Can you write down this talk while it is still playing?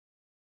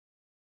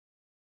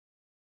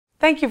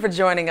Thank you for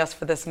joining us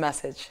for this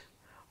message.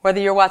 Whether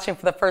you're watching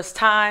for the first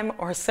time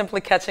or simply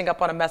catching up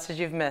on a message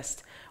you've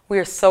missed, we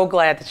are so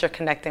glad that you're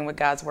connecting with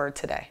God's Word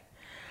today.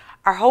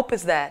 Our hope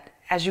is that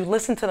as you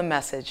listen to the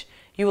message,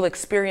 you will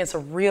experience a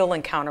real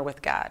encounter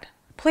with God.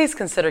 Please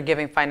consider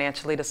giving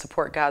financially to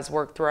support God's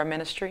work through our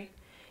ministry.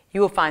 You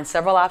will find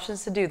several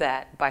options to do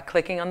that by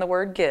clicking on the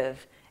word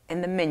Give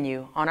in the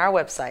menu on our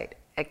website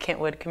at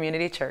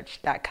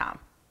kentwoodcommunitychurch.com.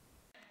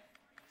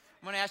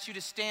 I'm going to ask you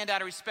to stand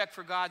out of respect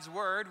for God's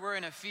word. We're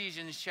in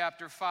Ephesians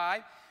chapter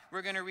 5.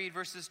 We're going to read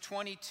verses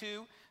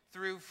 22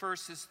 through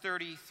verses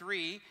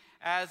 33.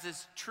 As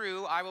is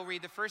true, I will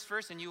read the first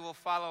verse and you will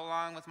follow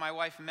along with my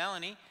wife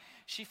Melanie.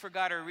 She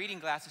forgot her reading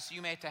glasses, so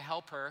you may have to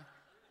help her.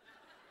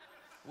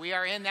 We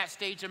are in that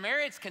stage of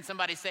marriage. Can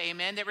somebody say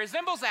amen? That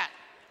resembles that.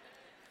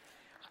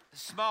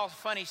 Small,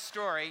 funny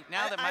story.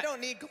 I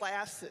don't need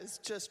glasses,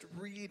 just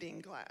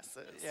reading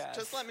glasses. Yes.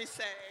 Just let me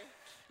say.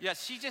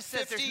 Yes, she just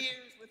says 50 years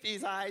with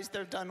these eyes,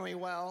 they've done me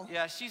well.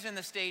 Yeah, she's in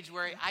the stage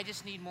where I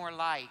just need more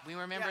light. We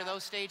remember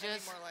those stages? I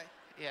need more light.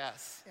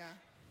 Yes. Yeah.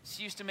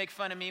 She used to make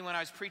fun of me when I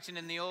was preaching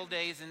in the old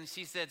days, and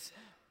she said,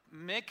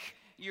 Mick,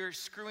 you're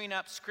screwing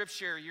up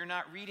scripture. You're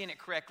not reading it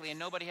correctly. And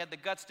nobody had the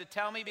guts to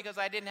tell me because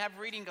I didn't have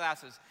reading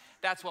glasses.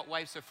 That's what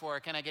wives are for.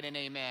 Can I get an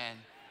amen?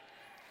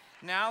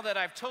 Now that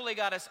I've totally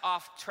got us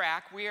off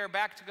track, we are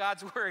back to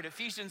God's word.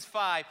 Ephesians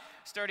 5,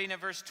 starting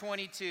at verse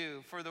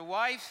 22. For the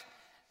wife,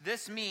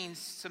 this means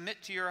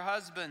submit to your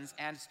husbands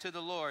as to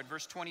the Lord.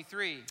 Verse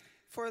 23.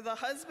 For the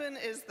husband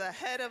is the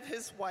head of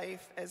his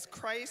wife, as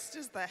Christ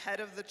is the head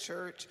of the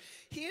church.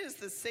 He is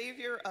the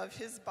Savior of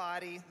his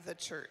body, the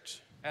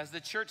church. As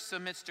the church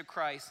submits to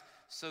Christ,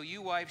 so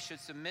you wives should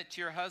submit to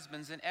your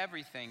husbands in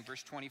everything.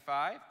 Verse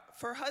 25.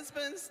 For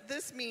husbands,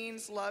 this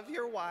means love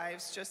your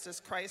wives just as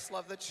Christ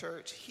loved the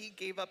church. He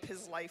gave up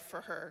his life for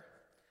her.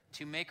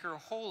 To make her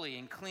holy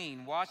and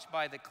clean, washed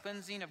by the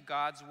cleansing of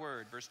God's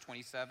word. Verse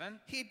 27.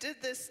 He did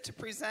this to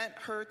present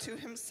her to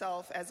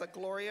himself as a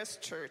glorious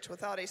church,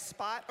 without a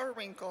spot or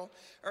wrinkle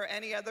or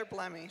any other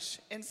blemish.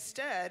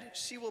 Instead,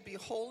 she will be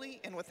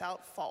holy and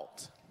without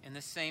fault. In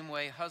the same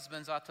way,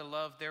 husbands ought to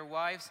love their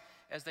wives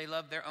as they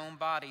love their own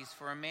bodies.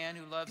 For a man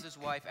who loves his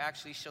wife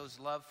actually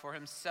shows love for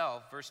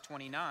himself. Verse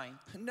 29.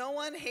 No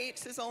one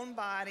hates his own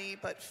body,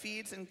 but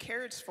feeds and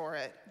cares for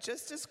it,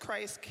 just as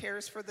Christ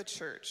cares for the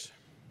church.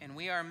 And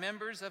we are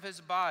members of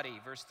his body.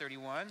 Verse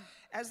 31.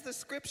 As the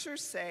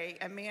scriptures say,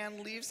 a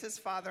man leaves his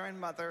father and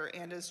mother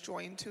and is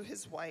joined to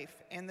his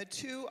wife, and the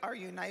two are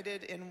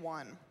united in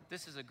one.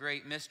 This is a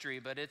great mystery,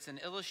 but it's an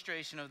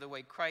illustration of the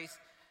way Christ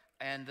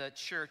and the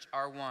church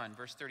are one.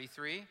 Verse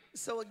 33.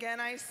 So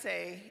again I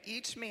say,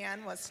 each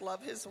man must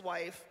love his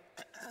wife,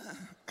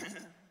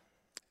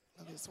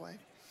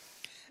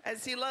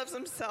 as he loves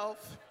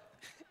himself,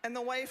 and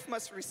the wife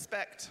must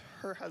respect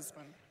her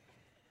husband.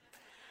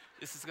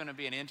 This is going to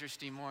be an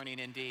interesting morning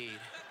indeed.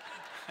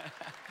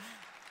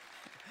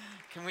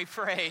 Can we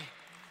pray?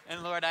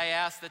 And Lord, I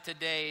ask that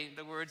today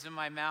the words of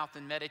my mouth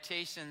and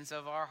meditations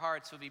of our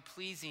hearts will be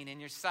pleasing in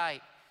your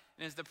sight.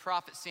 And as the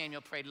prophet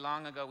Samuel prayed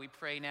long ago, we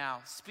pray now.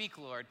 Speak,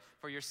 Lord,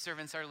 for your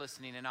servants are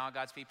listening. And all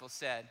God's people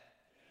said.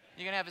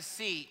 You're going to have a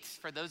seat.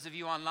 For those of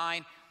you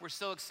online, we're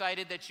so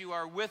excited that you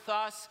are with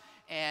us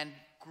and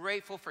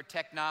grateful for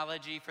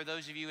technology. For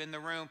those of you in the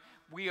room,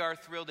 we are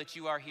thrilled that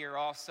you are here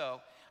also.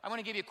 I want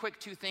to give you quick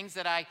two things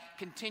that I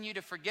continue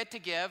to forget to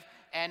give,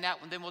 and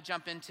then we'll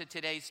jump into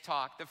today's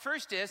talk. The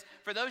first is,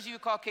 for those of you who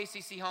call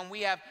KCC home, we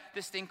have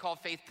this thing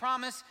called Faith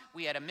Promise.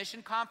 We had a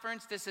mission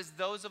conference. This is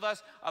those of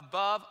us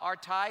above our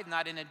tithe,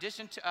 not in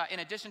addition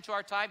to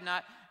our tithe,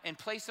 not in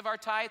place of our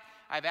tithe.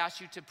 I've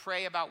asked you to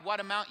pray about what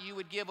amount you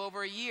would give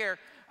over a year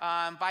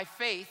by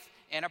faith,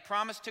 and a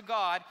promise to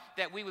God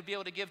that we would be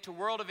able to give to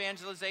world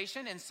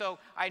evangelization. And so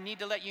I need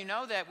to let you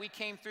know that we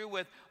came through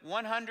with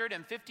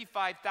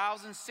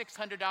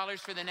 $155,600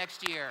 for the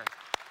next year.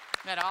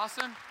 Isn't that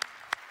awesome?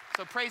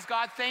 So praise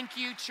God. Thank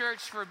you,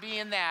 church, for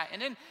being that.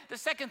 And then the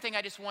second thing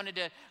I just wanted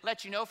to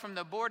let you know from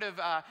the Board of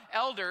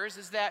Elders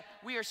is that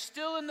we are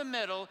still in the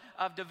middle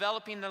of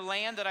developing the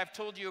land that I've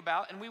told you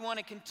about, and we want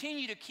to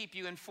continue to keep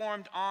you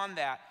informed on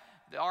that.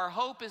 Our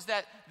hope is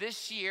that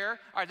this year,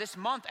 or this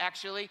month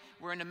actually,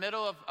 we're in the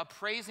middle of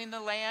appraising the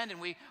land, and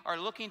we are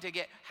looking to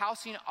get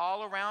housing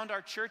all around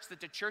our church,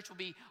 that the church will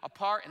be a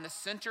part in the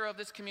center of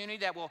this community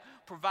that will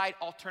provide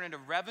alternative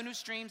revenue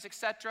streams,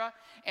 etc.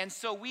 And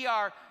so we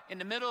are in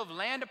the middle of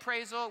land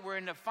appraisal. We're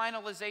in the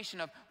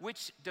finalization of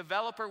which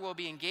developer will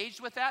be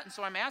engaged with that. And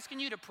so I'm asking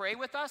you to pray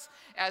with us,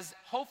 as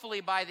hopefully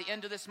by the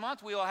end of this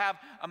month, we will have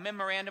a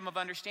memorandum of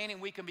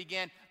understanding. We can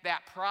begin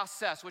that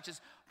process, which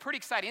is pretty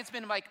exciting. It's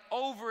been like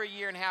over a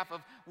year and a half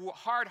of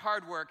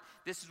hard work.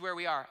 This is where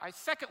we are. I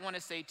second want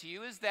to say to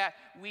you is that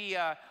we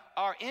are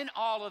in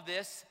all of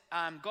this.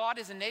 God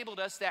has enabled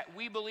us that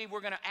we believe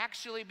we're going to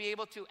actually be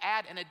able to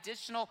add an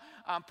additional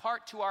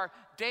part to our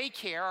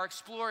daycare, our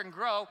Explore and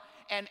Grow,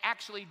 and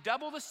actually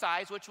double the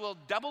size, which will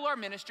double our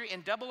ministry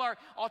and double our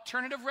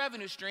alternative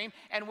revenue stream.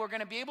 And we're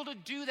going to be able to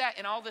do that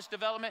in all this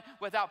development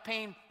without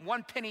paying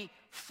one penny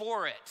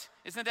for it.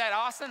 Isn't that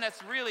awesome?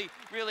 That's really,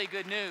 really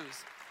good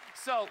news.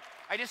 So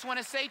I just want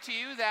to say to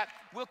you that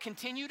we'll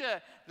continue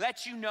to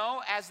let you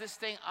know as this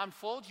thing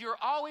unfolds. You're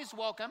always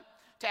welcome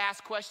to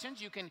ask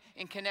questions. You can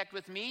connect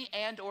with me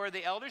and or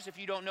the elders. If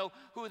you don't know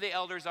who the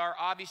elders are,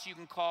 obviously you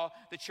can call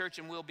the church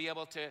and we'll be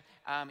able to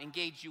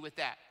engage you with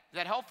that. Is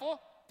that helpful?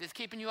 Just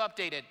keeping you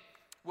updated.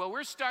 Well,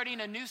 we're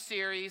starting a new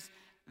series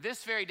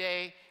this very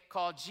day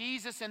called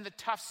Jesus and the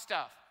Tough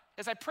Stuff.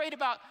 As I prayed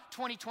about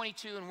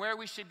 2022 and where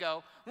we should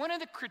go, one of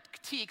the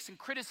critiques and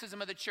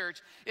criticism of the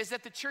church is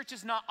that the church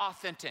is not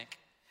authentic.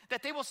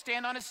 That they will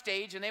stand on a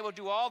stage and they will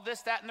do all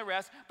this, that, and the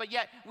rest, but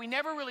yet we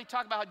never really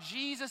talk about how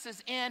Jesus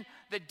is in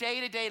the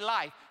day-to-day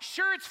life.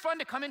 Sure, it's fun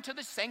to come into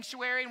the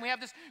sanctuary and we have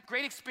this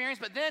great experience,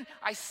 but then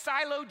I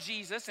silo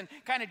Jesus and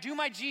kind of do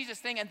my Jesus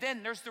thing, and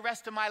then there's the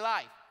rest of my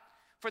life.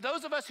 For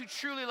those of us who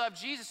truly love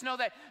Jesus, know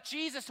that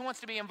Jesus wants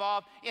to be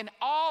involved in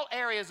all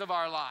areas of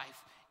our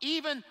life,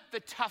 even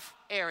the tough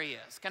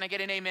areas. Can I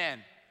get an amen?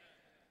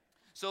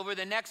 So over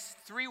the next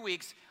 3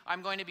 weeks,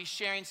 I'm going to be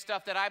sharing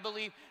stuff that I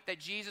believe that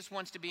Jesus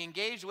wants to be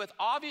engaged with,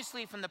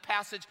 obviously from the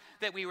passage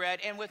that we read,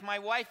 and with my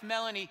wife,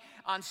 Melanie,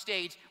 on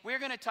stage. We're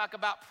going to talk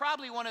about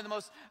probably one of the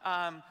most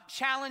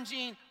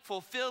challenging,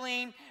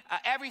 fulfilling,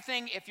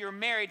 everything if you're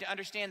married, to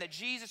understand that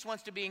Jesus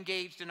wants to be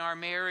engaged in our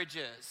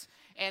marriages.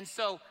 And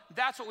so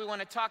that's what we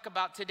want to talk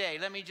about today.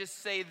 Let me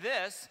just say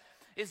this,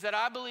 is that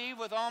I believe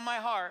with all my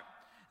heart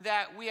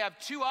that we have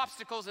two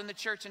obstacles in the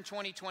church in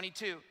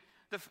 2022.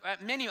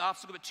 Many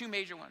obstacles, but two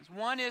major ones.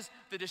 One is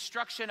the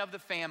destruction of the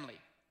family.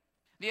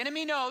 The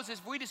enemy knows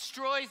if he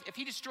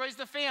destroys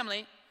the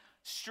family,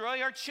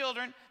 destroy our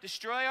children,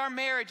 destroy our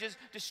marriages,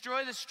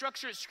 destroy the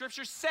structure that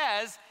Scripture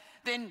says,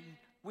 then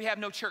we have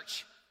no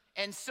church.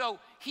 And so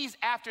he's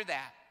after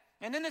that.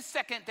 And then the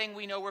second thing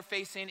we know we're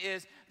facing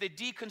is the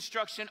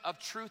deconstruction of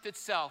truth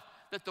itself.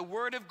 That the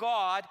Word of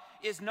God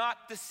is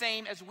not the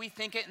same as we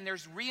think it, and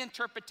there's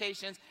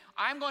reinterpretations.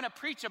 I'm going to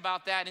preach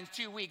about that in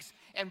 2 weeks.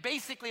 And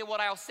basically what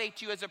I'll say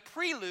to you as a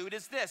prelude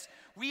is this.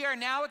 We are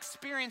now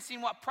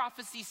experiencing what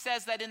prophecy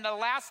says, that in the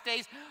last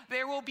days,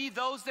 there will be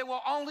those that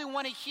will only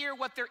want to hear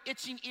what their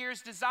itching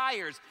ears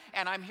desires.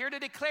 And I'm here to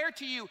declare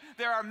to you,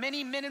 there are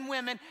many men and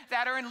women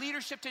that are in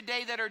leadership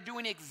today that are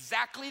doing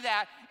exactly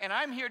that. And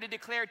I'm here to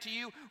declare to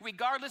you,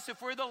 regardless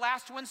if we're the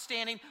last one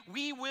standing,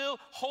 we will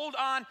hold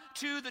on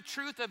to the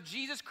truth of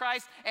Jesus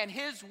Christ and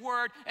His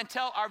Word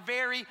until our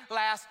very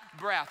last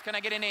breath. Can I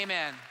get an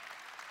amen?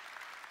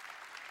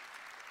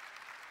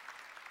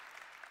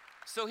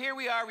 So here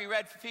we are, we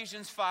read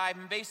Ephesians 5,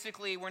 and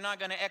basically we're not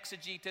going to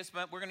exegete this,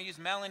 but we're going to use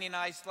Melanie and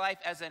I's life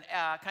as a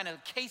kind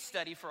of case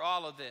study for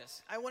all of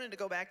this. I wanted to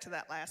go back to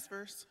that last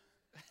verse.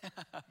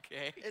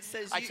 Okay. It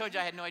says, I told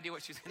you I had no idea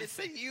what she was going to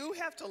say. It said, you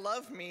have to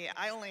love me,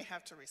 I only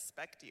have to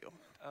respect you.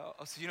 Oh,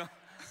 so you know,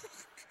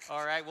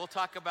 all right, we'll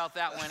talk about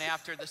that one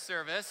after the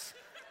service.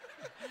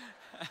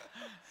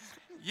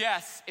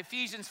 Yes,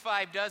 Ephesians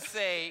 5 does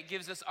say,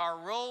 gives us our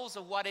roles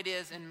of what it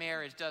is in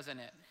marriage, doesn't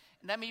it?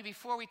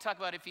 Before we talk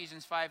about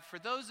Ephesians 5, for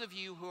those of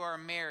you who are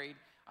married,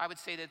 I would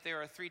say that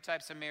there are 3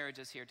 types of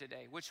marriages here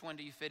today. Which one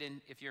do you fit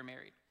in if you're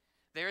married?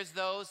 There's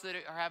those that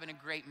are having a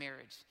great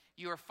marriage.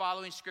 You are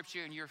following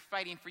Scripture and you're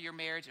fighting for your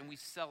marriage, and we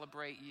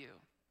celebrate you.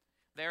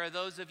 There are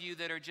those of you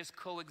that are just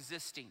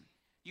coexisting.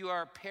 You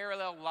are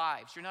parallel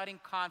lives. You're not in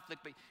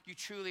conflict, but you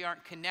truly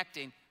aren't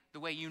connecting the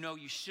way you know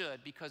you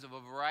should because of a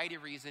variety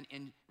of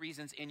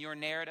reasons in your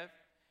narrative.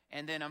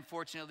 And then,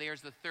 unfortunately,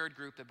 there's the third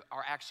group that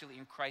are actually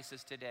in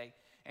crisis today.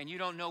 And you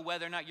don't know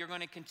whether or not you're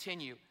going to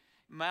continue.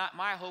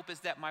 My hope is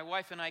that my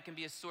wife and I can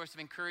be a source of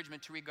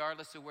encouragement to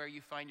regardless of where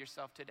you find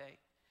yourself today.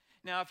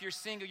 Now, if you're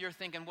single, you're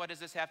thinking, what does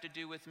this have to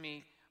do with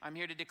me? I'm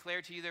here to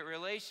declare to you that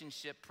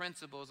relationship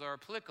principles are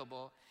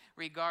applicable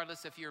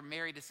regardless if you're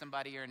married to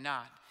somebody or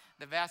not.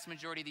 The vast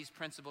majority of these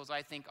principles,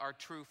 I think, are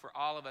true for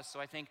all of us. So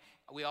I think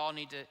we all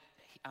need to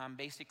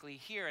basically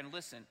hear and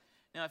listen.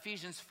 Now,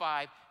 Ephesians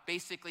 5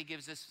 basically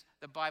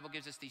the Bible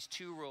gives us these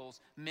 2 rules.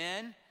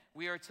 Men,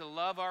 we are to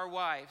love our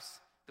wives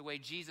the way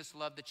Jesus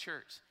loved the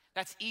church.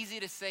 That's easy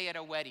to say at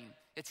a wedding.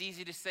 It's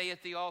easy to say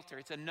at the altar.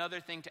 It's another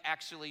thing to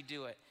actually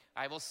do it.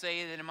 I will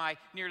say that in my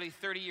nearly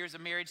 30 years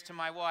of marriage to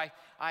my wife,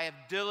 I have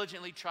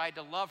diligently tried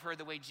to love her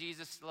the way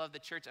Jesus loved the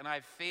church, and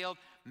I've failed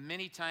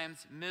many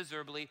times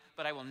miserably,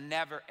 but I will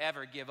never,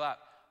 ever give up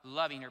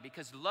loving her,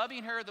 because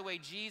loving her the way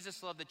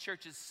Jesus loved the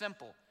church is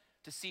simple.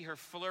 To see her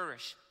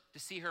flourish, to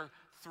see her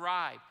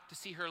thrive, to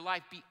see her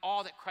life be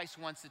all that Christ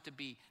wants it to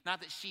be.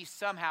 Not that she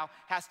somehow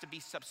has to be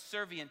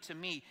subservient to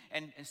me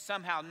and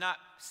somehow not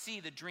see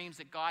the dreams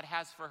that God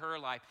has for her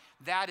life.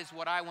 That is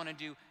what I want to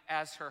do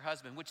as her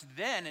husband, which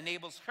then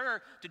enables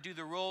her to do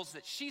the roles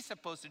that she's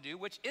supposed to do,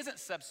 which isn't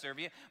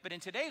subservient, but in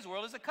today's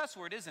world is a cuss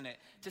word, isn't it?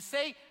 To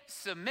say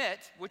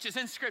submit, which is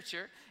in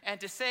Scripture, and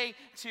to say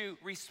to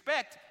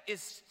respect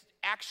is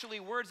actually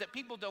words that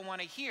people don't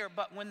want to hear,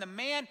 but when the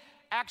man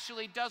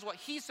actually does what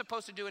he's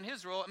supposed to do in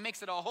his role, it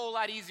makes it a whole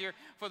lot easier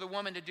for the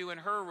woman to do in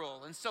her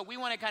role. And so we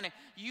want to kind of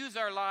use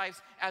our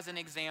lives as an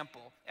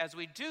example. As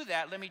we do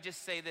that, let me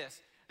just say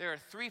this. There are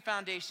 3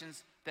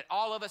 foundations that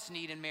all of us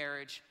need in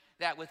marriage,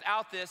 that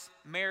without this,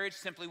 marriage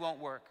simply won't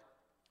work.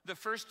 The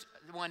first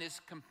one is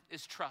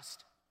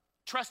trust.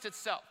 Trust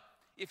itself.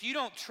 If you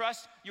don't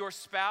trust your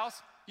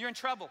spouse, you're in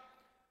trouble.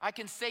 I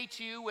can say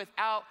to you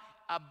without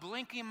a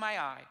blink in my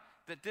eye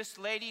that this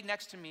lady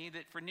next to me,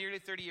 that for nearly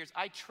 30 years,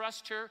 I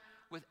trust her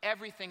with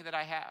everything that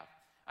I have.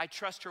 I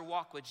trust her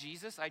walk with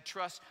Jesus. I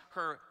trust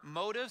her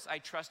motives. I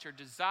trust her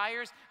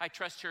desires. I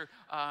trust her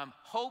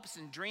hopes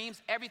and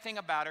dreams, everything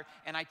about her.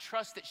 And I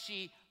trust that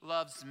she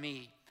loves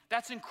me.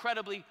 That's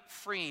incredibly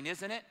freeing,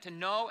 isn't it? To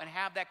know and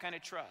have that kind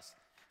of trust.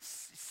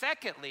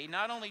 Secondly,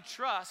 not only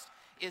trust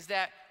is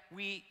that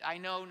I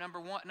know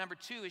number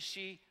two is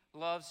she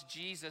loves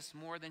Jesus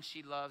more than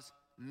she loves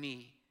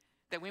me.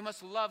 That we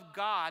must love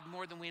God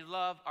more than we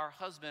love our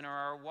husband or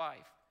our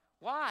wife.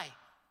 Why?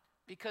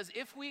 Because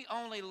if we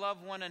only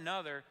love one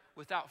another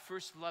without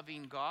first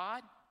loving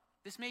God,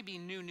 this may be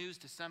new news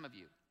to some of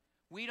you.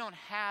 We don't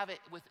have it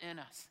within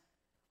us.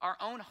 Our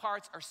own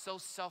hearts are so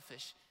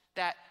selfish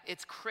that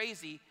it's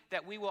crazy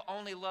that we will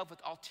only love with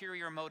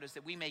ulterior motives,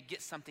 that we may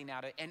get something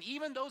out of it. And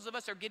even those of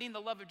us who are getting the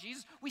love of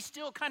Jesus, we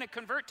still kind of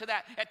convert to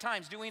that at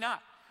times, do we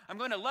not? I'm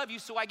going to love you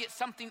so I get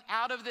something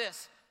out of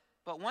this.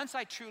 But once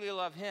I truly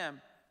love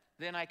him,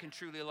 then I can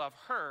truly love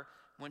her.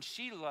 When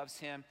she loves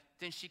him,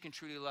 then she can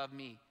truly love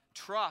me.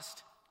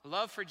 Trust,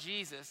 love for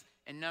Jesus,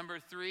 and number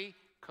three,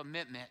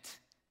 commitment.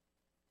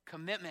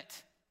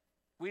 Commitment.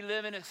 We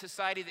live in a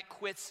society that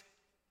quits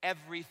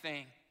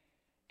everything.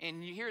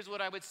 And here's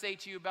what I would say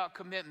to you about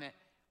commitment.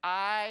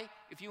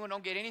 If you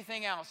don't get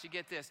anything else, you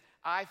get this.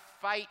 I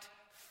fight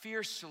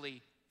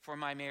fiercely for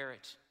my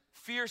marriage.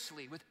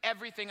 Fiercely, with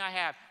everything I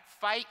have.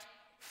 Fight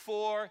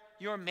for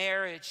your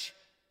marriage.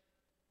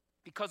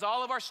 Because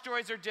all of our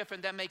stories are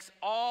different. That makes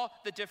all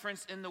the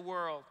difference in the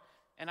world.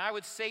 And I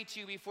would say to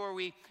you before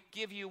we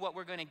give you what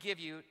we're going to give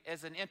you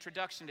as an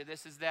introduction to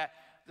this is that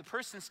the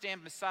person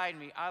standing beside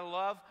me, I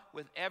love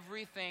with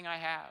everything I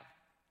have.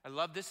 I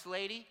love this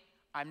lady.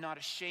 I'm not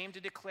ashamed to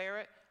declare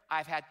it.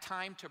 I've had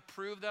time to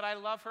prove that I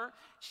love her.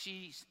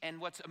 And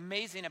what's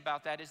amazing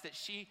about that is that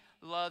she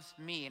loves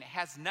me. And it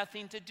has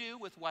nothing to do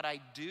with what I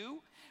do,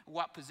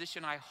 what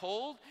position I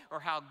hold,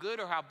 or how good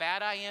or how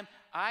bad I am.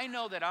 I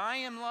know that I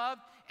am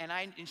loved, and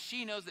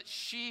she knows that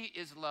she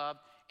is loved.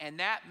 And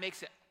that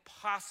makes it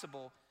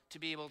possible to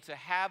be able to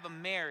have a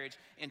marriage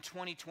in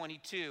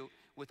 2022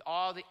 with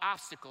all the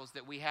obstacles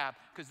that we have,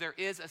 because there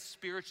is a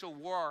spiritual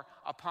war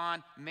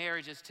upon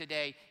marriages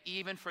today,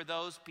 even for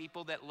those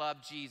people that love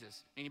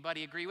Jesus.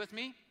 Anybody agree with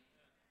me?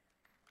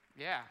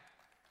 Yeah.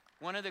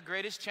 One of the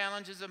greatest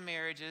challenges of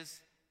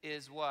marriages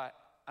is what?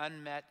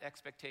 Unmet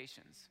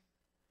expectations.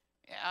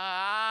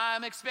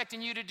 I'm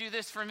expecting you to do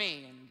this for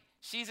me, and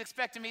she's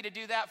expecting me to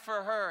do that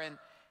for her,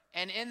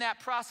 and in that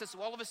process,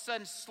 all of a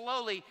sudden,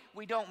 slowly,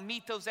 we don't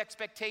meet those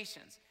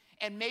expectations.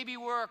 And maybe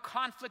we're a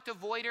conflict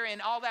avoider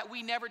and all that.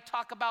 We never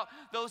talk about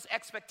those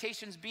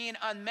expectations being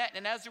unmet.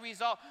 And as a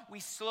result, we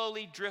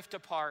slowly drift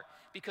apart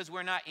because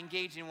we're not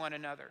engaging one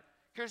another.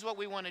 Here's what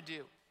we want to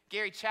do.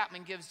 Gary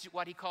Chapman gives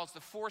what he calls the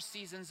 4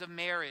 seasons of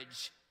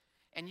marriage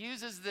and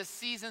uses the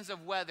seasons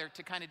of weather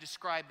to kind of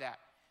describe that.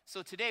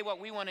 So today what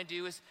we want to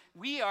do is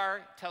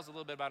tells a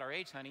little bit about our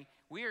age, honey.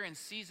 We are in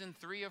season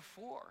 3 of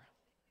 4.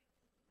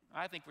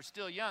 I think we're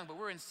still young, but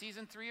we're in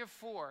season 3 of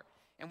 4.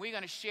 And we're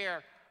going to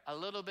share a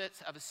little bit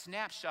of a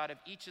snapshot of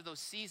each of those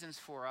seasons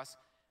for us,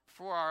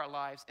 for our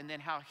lives, and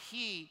then how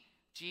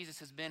Jesus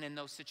has been in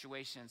those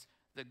situations,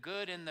 the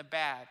good and the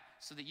bad,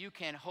 so that you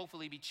can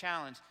hopefully be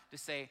challenged to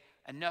say,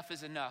 enough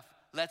is enough.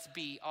 Let's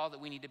be all that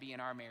we need to be in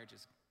our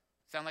marriages.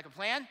 Sound like a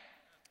plan?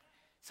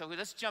 So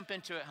let's jump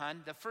into it,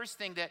 hon. The first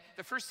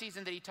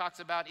season that he talks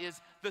about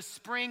is the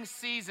spring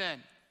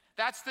season.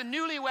 That's the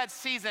newlywed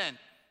season.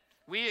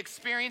 We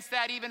experience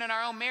that even in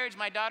our own marriage.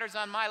 My daughter's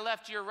on my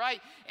left, your right,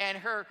 and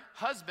her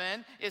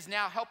husband is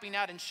now helping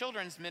out in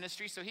children's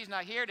ministry, so he's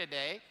not here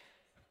today.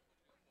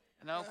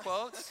 No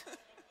quotes.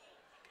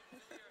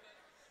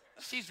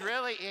 He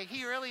really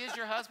is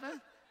your husband?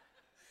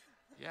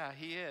 Yeah,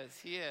 he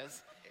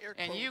is.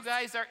 And you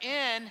guys are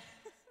in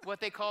what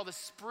they call the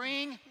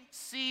spring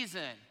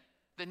season,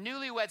 the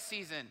newlywed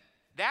season.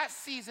 That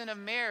season of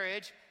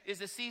marriage is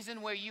the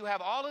season where you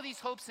have all of these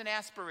hopes and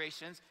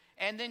aspirations,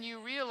 and then you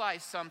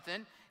realize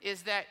something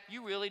is that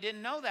you really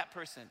didn't know that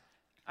person.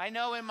 I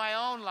know in my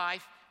own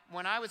life,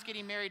 when I was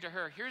getting married to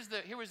her, here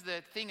was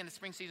the thing in the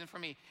spring season for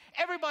me.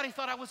 Everybody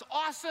thought I was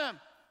awesome,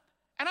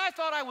 and I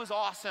thought I was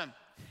awesome.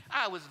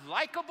 I was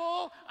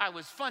likable, I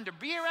was fun to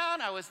be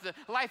around, I was the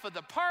life of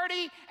the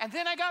party, and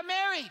then I got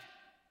married.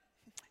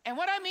 And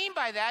what I mean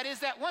by that is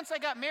that once I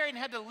got married and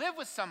had to live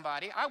with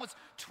somebody, I was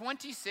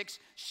 26,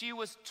 she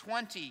was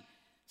 20.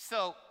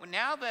 So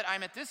now that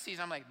I'm at this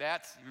season, I'm like,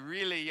 that's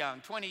really young,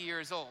 20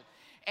 years old.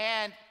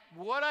 And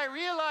what I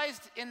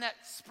realized in that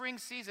spring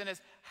season is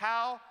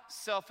how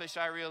selfish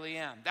I really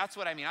am. That's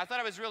what I mean. I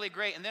thought I was really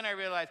great, and then I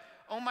realized,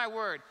 oh my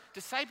word,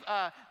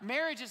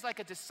 marriage is like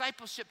a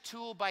discipleship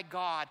tool by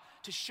God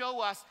to show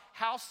us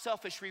how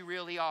selfish we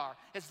really are.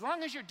 As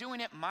long as you're doing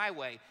it my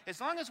way,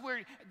 as long as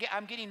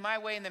I'm getting my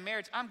way in the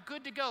marriage, I'm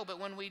good to go. But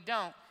when we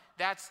don't,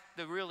 that's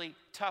the really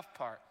tough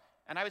part.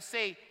 And I would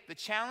say the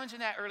challenge in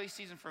that early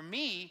season for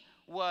me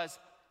was,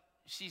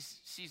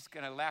 she's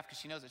going to laugh because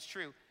she knows it's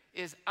true,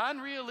 is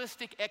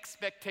unrealistic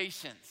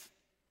expectations.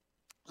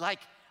 Like,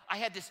 I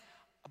had this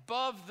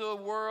above the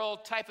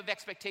world type of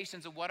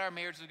expectations of what our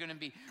marriage was going to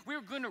be. We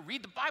were going to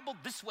read the Bible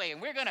this way,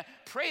 and we were going to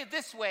pray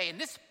this way, in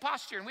this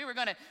posture, and we were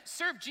going to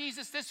serve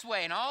Jesus this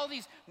way, and all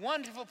these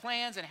wonderful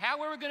plans, and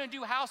how we were going to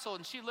do household.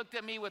 And she looked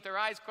at me with her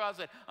eyes crossed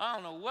and said, I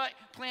don't know what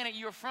planet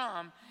you're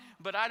from,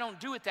 but I don't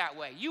do it that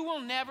way. You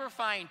will never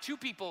find two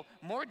people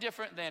more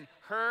different than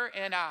her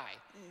and I.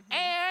 Mm-hmm.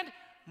 And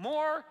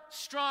more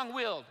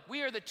strong-willed.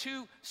 We are the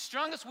two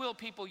strongest-willed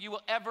people you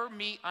will ever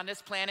meet on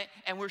this planet,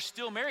 and we're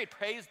still married.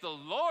 Praise the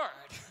Lord.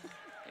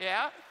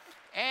 Yeah?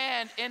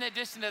 And in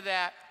addition to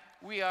that,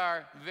 we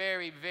are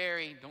very,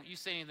 very, don't you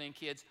say anything,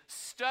 kids,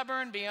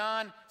 stubborn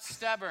beyond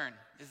stubborn.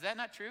 Is that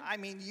not true? I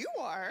mean, you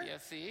are. Yeah,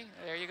 see?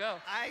 There you go.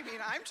 I mean,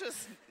 I'm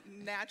just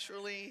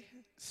naturally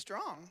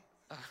strong.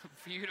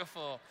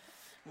 Beautiful.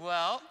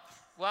 Well,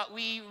 what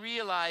we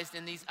realized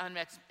in these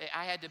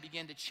I had to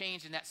begin to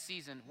change in that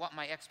season what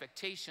my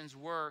expectations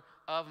were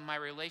of my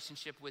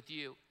relationship with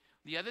you.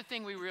 The other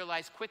thing we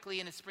realized quickly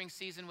in the spring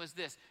season was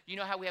this. You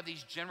know how we have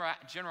these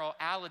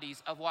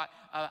generalities of what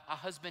a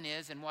husband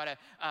is and what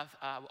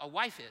a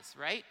wife is,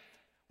 right?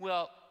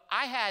 Well,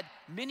 I had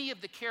many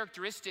of the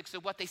characteristics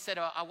of what they said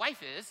a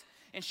wife is,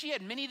 and she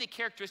had many of the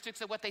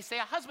characteristics of what they say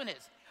a husband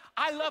is.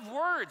 I love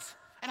words,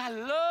 and I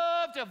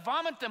love to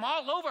vomit them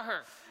all over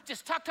her.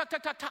 Just talk.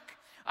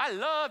 I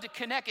love to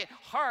connect at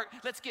heart.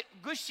 Let's get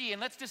gushy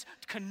and let's just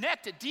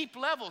connect at deep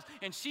levels.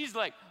 And she's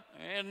like,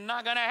 it's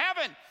not going to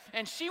happen.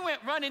 And she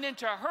went running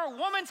into her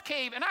woman's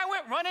cave, and I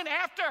went running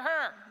after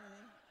her.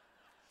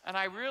 Mm-hmm. And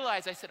I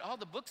realized, I said, all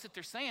the books that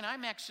they're saying,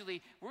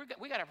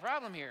 we got a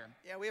problem here.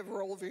 Yeah, we have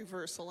role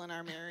reversal in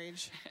our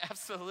marriage.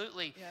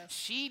 Absolutely. Yes.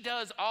 She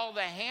does all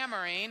the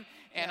hammering,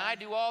 and I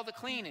do all the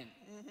cleaning.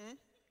 Mm-hmm.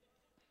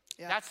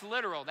 Yeah. That's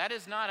literal.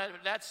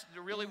 That's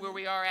really where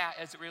we are at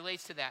as it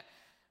relates to that.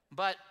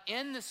 But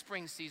in the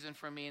spring season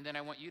for me, and then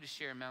I want you to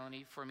share,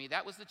 Melanie, for me,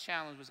 that was the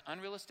challenge, was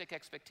unrealistic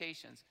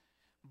expectations.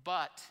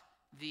 But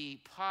the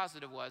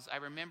positive was, I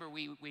remember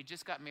we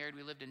just got married.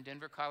 We lived in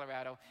Denver,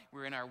 Colorado. We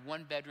were in our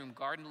one-bedroom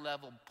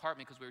garden-level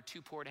apartment because we were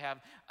too poor to have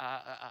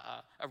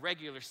a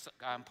regular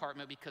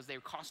apartment because they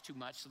cost too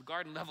much. So the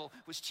garden level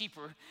was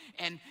cheaper.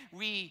 And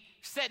we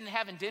sat and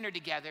having dinner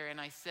together, and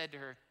I said to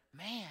her,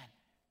 man,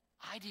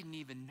 I didn't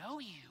even know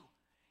you.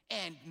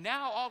 And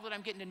now all that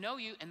I'm getting to know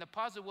you, and the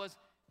positive was,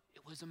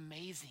 it was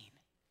amazing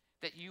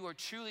that you are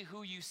truly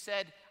who you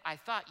said I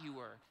thought you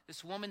were.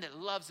 This woman that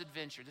loves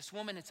adventure, this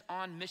woman that's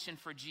on mission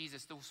for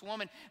Jesus, this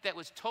woman that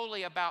was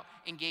totally about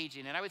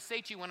engaging. And I would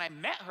say to you, when I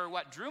met her,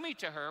 what drew me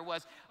to her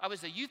was I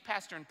was a youth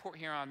pastor in Port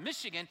Huron,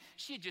 Michigan.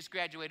 She had just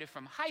graduated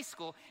from high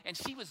school, and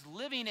she was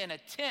living in a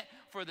tent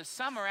for the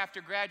summer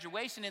after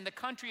graduation in the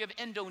country of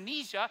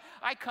Indonesia.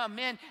 I come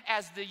in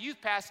as the youth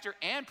pastor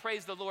and,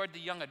 praise the Lord, the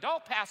young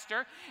adult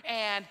pastor,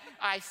 and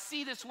I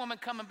see this woman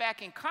coming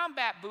back in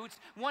combat boots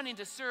wanting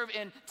to serve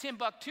in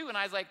Timbuktu, and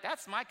I was like,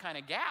 that's my kind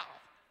of gal.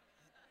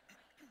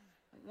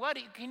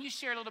 Can you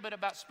share a little bit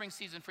about spring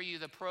season for you,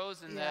 the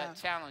pros and the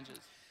challenges?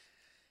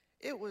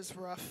 It was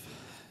rough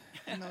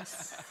in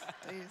those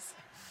days.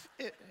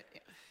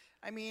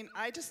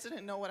 I just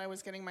didn't know what I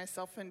was getting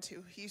myself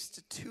into. He used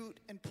to toot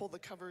and pull the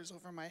covers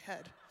over my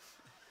head.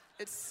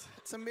 It's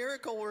a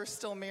miracle we're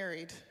still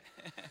married.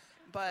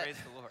 But praise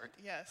the Lord.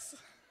 Yes.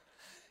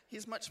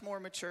 He's much more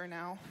mature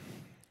now.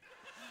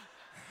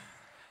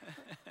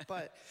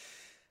 But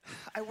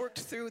I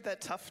worked through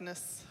that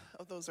toughness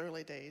of those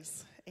early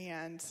days.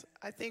 And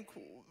I think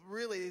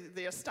really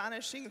the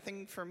astonishing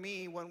thing for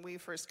me when we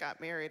first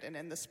got married and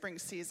in the spring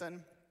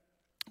season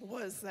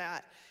was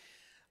that,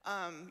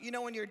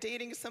 when you're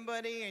dating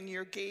somebody and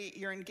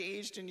you're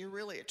engaged and you're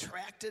really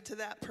attracted to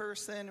that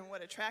person, and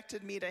what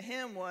attracted me to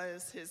him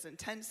was his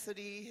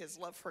intensity, his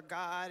love for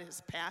God,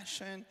 his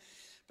passion.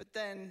 But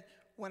then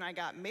when I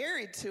got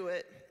married to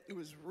it, it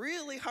was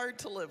really hard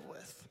to live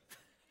with.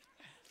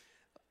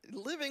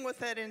 Living with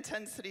that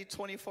intensity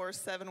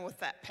 24/7 with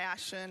that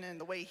passion and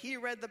the way he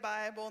read the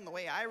Bible and the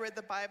way I read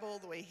the Bible,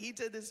 the way he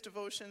did his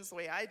devotions, the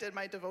way I did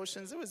my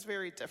devotions, it was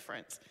very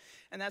different.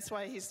 And that's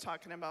why he's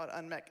talking about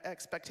unmet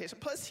expectation.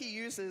 Plus he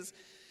uses,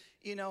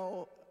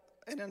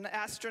 an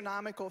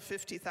astronomical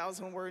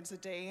 50,000 words a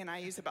day, and I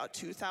use about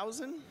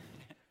 2,000.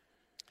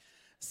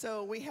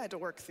 So we had to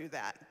work through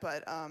that.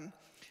 But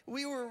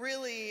we were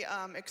really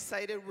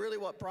excited. Really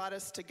what brought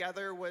us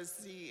together was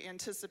the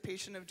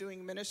anticipation of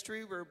doing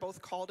ministry. We were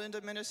both called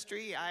into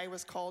ministry. I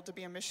was called to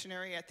be a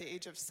missionary at the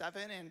age of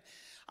 7. And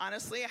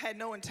honestly, I had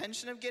no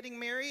intention of getting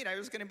married. I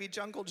was going to be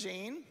Jungle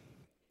Jane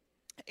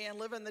and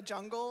live in the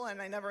jungle.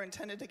 And I never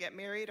intended to get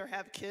married or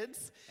have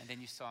kids. And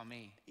then you saw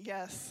me.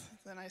 Yes.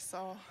 Then I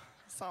saw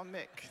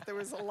Mick. There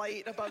was a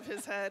light above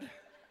his head.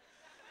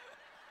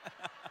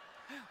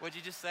 What'd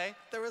you just say?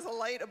 There was a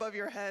light above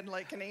your head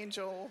like an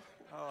angel.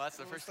 Oh, that's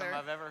the first time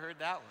I've ever heard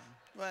that one.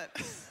 But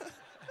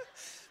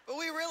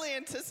we really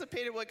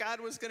anticipated what God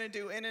was going to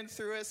do in and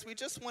through us. We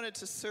just wanted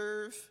to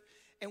serve,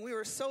 and we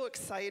were so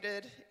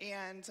excited.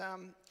 And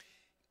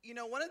You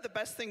know, one of the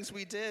best things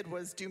we did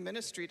was do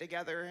ministry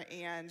together,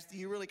 and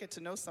you really get to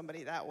know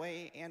somebody that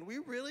way. And we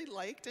really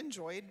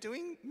enjoyed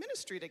doing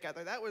ministry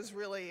together. That was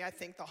really, I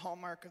think, the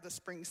hallmark of the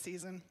spring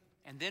season.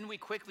 And then we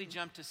quickly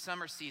jumped to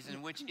summer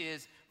season, which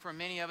is, for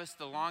many of us,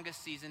 the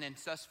longest season, and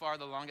thus far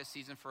the longest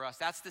season for us.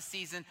 That's the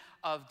season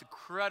of the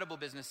incredible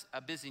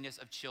busyness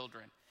of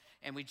children.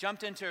 And we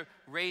jumped into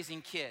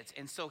raising kids.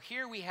 And so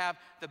here we have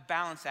the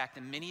balance act.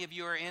 And many of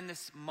you are in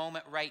this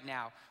moment right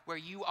now where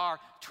you are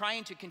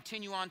trying to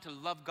continue on to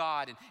love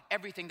God and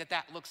everything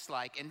that looks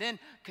like. And then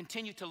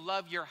continue to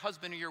love your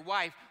husband or your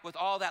wife with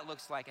all that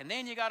looks like. And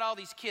then you got all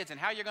these kids and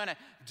how you're going to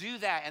do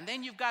that. And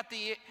then you've got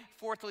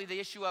fourthly, the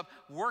issue of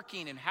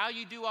working and how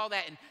you do all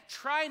that. And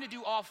trying to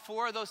do all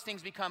four of those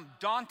things become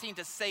daunting,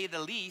 to say the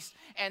least.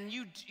 And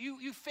you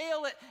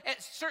fail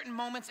at certain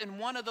moments in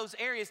one of those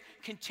areas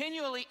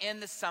continually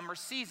in the summer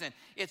season.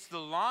 It's the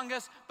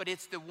longest, but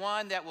it's the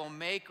one that will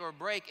make or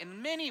break,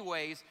 in many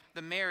ways,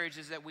 the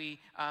marriages that we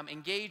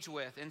engage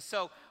with. And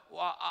so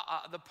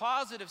the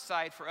positive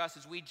side for us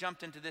as we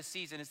jumped into this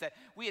season is that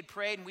we had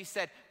prayed and we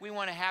said we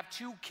want to have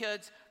 2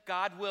 kids,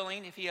 God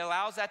willing, if he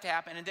allows that to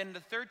happen. And then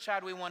the 3rd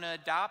child we want to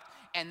adopt,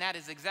 and that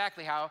is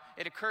exactly how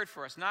it occurred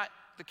for us. Not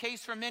the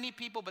case for many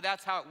people, but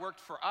that's how it worked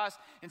for us.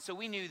 And so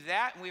we knew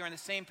that, and we were on the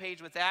same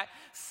page with that.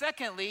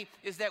 Secondly,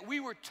 is that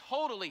we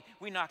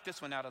knocked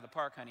this one out of the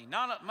park, honey.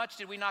 Not much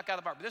did we knock out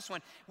of the park, but this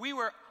one, we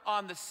were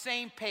on the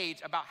same page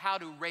about how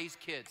to raise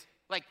kids.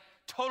 Like,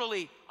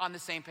 totally on the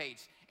same page.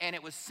 And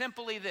it was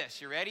simply this.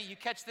 You ready? You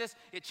catch this?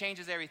 It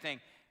changes everything.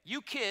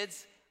 You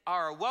kids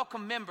are a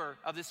welcome member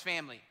of this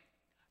family.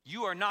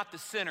 You are not the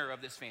center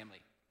of this family.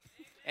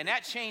 And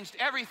that changed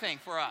everything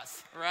for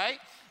us, right?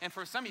 And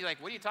for some of you,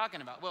 like, what are you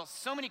talking about? Well,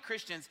 so many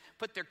Christians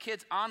put their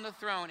kids on the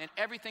throne, and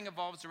everything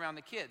evolves around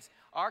the kids.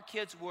 Our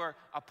kids were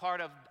a part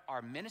of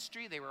our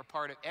ministry. They were a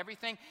part of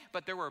everything,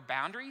 but there were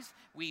boundaries.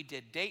 We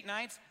did date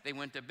nights. They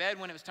went to bed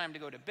when it was time to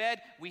go to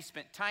bed. We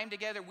spent time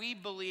together. We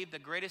believed the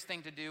greatest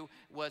thing to do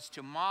was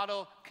to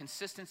model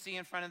consistency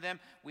in front of them.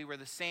 We were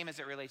the same as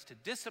it relates to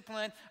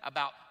discipline,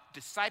 about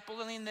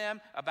discipling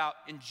them, about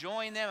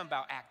enjoying them,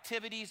 about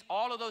activities,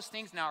 all of those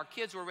things. Now, our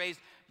kids were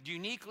raised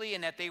uniquely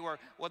in that they were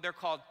what they're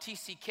called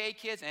TCK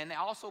kids, and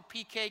also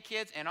PK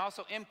kids, and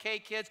also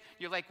MK kids.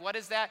 You're like, what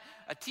is that?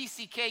 A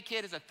TCK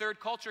kid is a third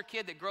culture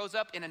kid that grows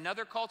up in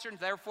another culture, and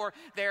therefore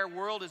their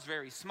world is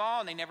very small,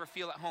 and they never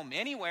feel at home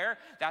anywhere.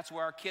 That's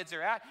where our kids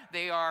are at.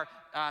 They are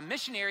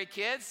missionary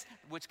kids,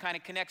 which kind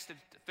of connects to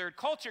third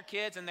culture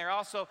kids, and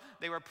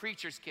they were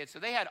preachers' kids. So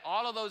they had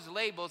all of those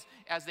labels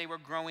as they were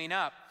growing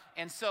up.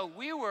 And so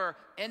we were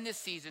in this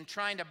season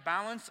trying to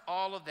balance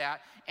all of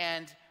that.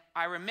 And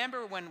I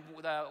remember when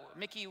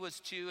Mickey was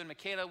 2 and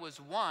Michaela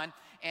was 1,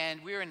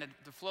 and we were in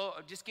the flow,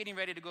 just getting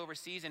ready to go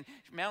overseas, and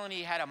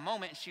Melanie had a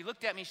moment, and she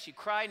looked at me, she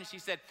cried, and she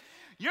said,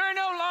 "You're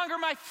no longer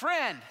my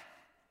friend."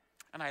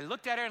 And I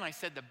looked at her, and I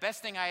said the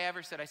best thing I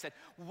ever said. I said,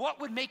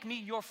 "What would make me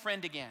your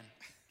friend again?"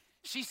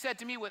 She said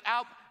to me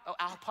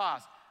I'll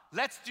pause,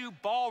 "Let's do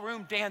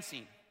ballroom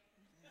dancing."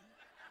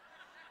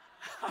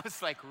 I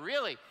was like,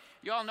 really?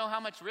 You all know how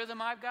much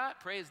rhythm I've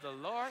got? Praise the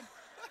Lord.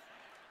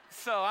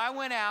 So I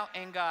went out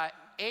and got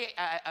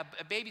a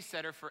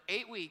babysitter for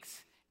 8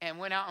 weeks and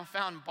went out and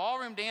found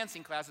ballroom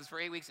dancing classes for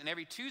 8 weeks. And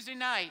every Tuesday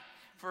night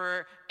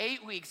for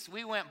 8 weeks,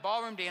 we went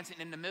ballroom dancing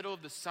in the middle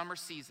of the summer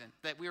season.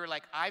 That we were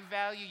like, I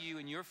value you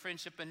and your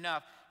friendship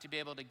enough to be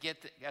able to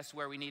get us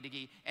where we need to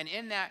be. And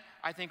in that,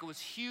 I think it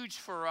was huge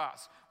for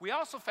us. We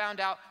also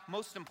found out,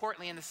 most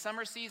importantly, in the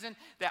summer season,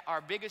 that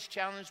our biggest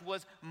challenge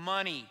was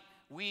money.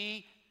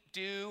 We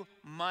do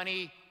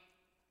money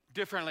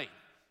differently.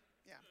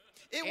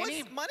 Yeah.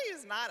 Money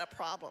is not a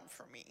problem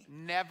for me.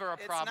 Never a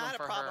problem for her. It's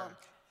not a problem.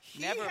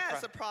 He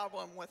has a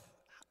problem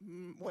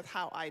with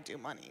how I do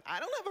money. I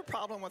don't have a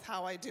problem with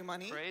how I do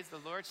money. Praise the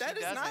Lord, that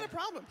is not a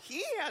problem.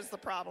 He has the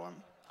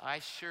problem. I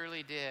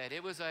surely did.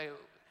 It was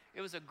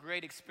a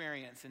great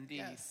experience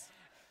indeed. Yes.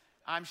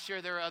 I'm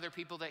sure there are other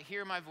people that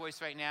hear my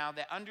voice right now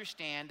that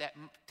understand that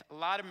a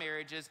lot of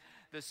marriages,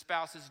 the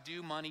spouses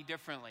do money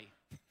differently.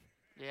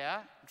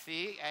 Yeah,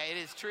 see, it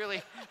is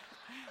truly,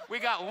 we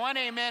got one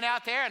amen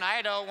out there, and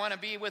I don't want to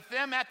be with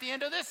them at the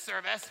end of this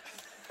service.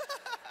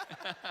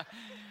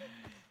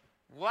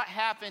 What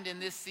happened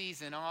in this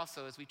season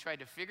also, as we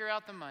tried to figure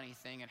out the money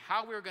thing and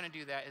how we were going to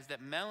do that, is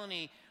that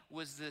Melanie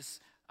was this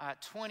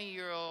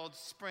 20-year-old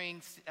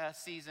spring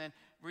season,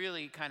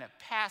 really kind of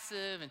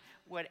passive and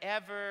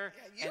whatever.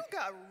 Yeah, you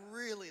got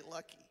really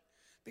lucky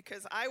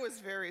because I was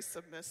very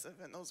submissive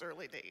in those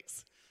early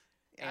days.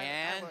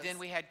 And then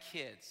we had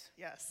kids.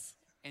 Yes.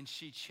 And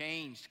she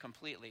changed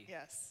completely.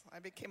 Yes, I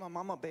became a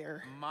mama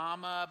bear.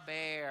 Mama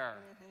bear.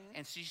 Mm-hmm.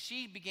 And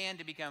she began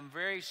to become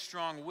very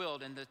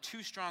strong-willed, and the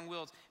two strong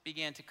wills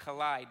began to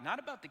collide. Not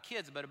about the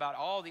kids, but about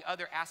all the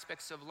other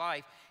aspects of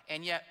life.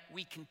 And yet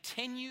we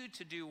continued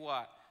to do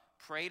what?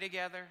 Pray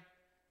together,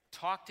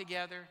 talk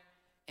together,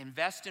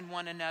 invest in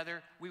one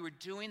another. We were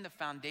doing the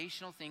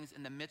foundational things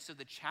in the midst of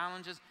the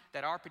challenges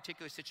that our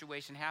particular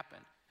situation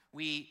happened.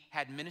 We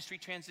had ministry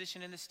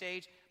transition in the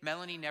stage.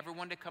 Melanie never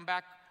wanted to come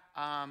back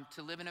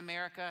to live in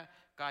America.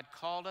 God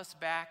called us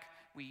back.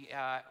 We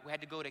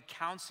had to go to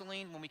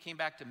counseling when we came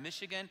back to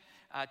Michigan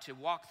to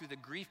walk through the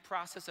grief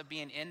process of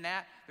being in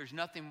that. There's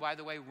nothing, by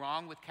the way,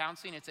 wrong with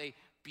counseling. It's a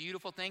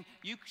beautiful thing.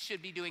 You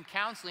should be doing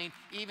counseling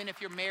even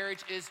if your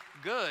marriage is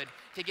good,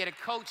 to get a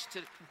coach to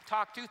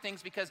talk through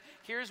things, because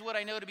here's what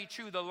I know to be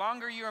true. The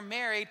longer you're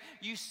married,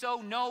 you so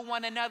know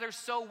one another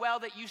so well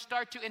that you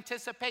start to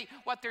anticipate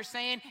what they're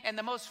saying. And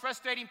the most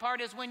frustrating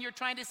part is when you're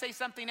trying to say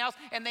something else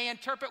and they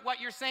interpret what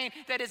you're saying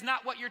that is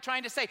not what you're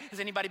trying to say. Has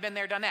anybody been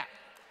there, done that?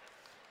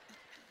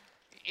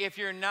 If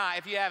you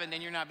haven't,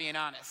 then you're not being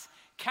honest.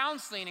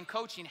 Counseling and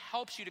coaching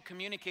helps you to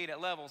communicate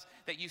at levels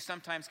that you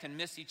sometimes can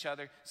miss each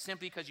other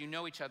simply because you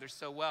know each other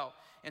so well.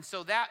 And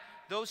so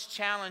those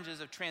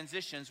challenges of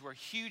transitions were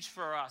huge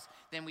for us.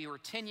 Then we were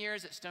 10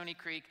 years at Stony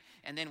Creek,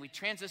 and then we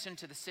transitioned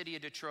to the city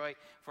of Detroit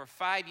for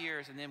 5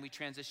 years, and then we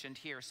transitioned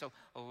here. So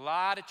a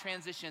lot of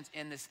transitions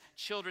in this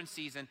children's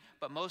season,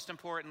 but most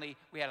importantly,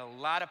 we had a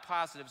lot of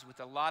positives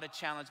with a lot of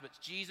challenge, but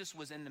Jesus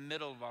was in the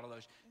middle of all of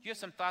those. Do you have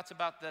some thoughts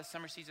about the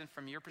summer season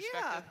from your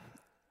perspective?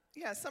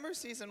 Yeah, summer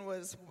season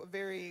was a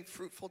very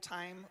fruitful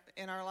time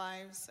in our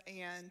lives,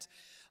 and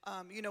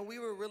we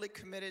were really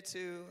committed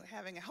to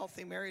having a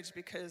healthy marriage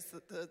because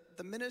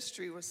the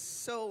ministry was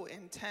so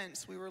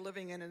intense. We were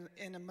living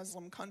in a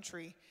Muslim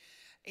country,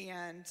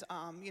 and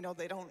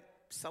they don't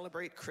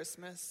celebrate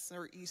Christmas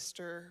or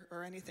Easter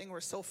or anything. We're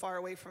so far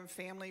away from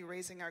family,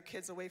 raising our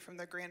kids away from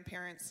their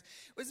grandparents.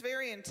 It was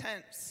very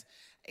intense,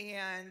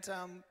 and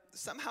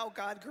somehow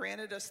God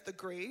granted us the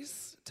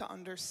grace to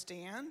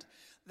understand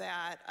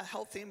that a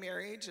healthy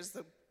marriage is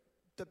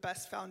the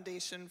best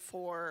foundation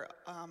for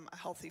a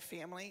healthy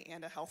family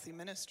and a healthy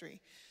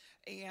ministry.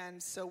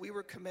 And so we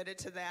were committed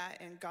to that,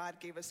 and God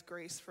gave us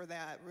grace for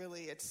that.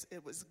 Really,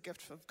 it was a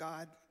gift of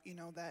God,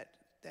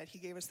 that he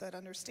gave us that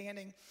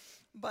understanding.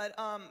 But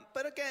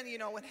again,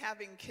 when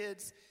having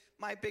kids,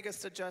 my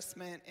biggest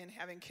adjustment in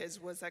having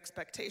kids was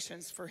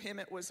expectations. For him,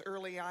 it was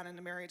early on in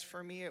the marriage.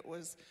 For me, it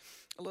was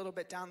a little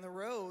bit down the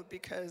road,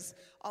 because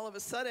all of a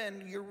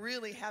sudden you're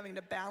really having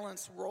to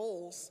balance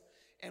roles.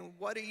 And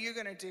what are you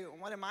going to do? And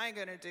what am I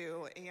going to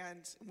do?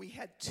 And we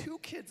had 2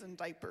 kids in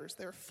diapers.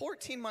 They're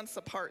 14 months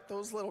apart,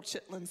 those little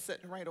chitlins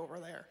sitting right over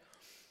there.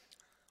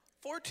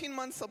 14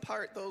 months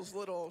apart, those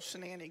little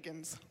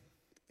shenanigans.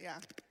 Yeah.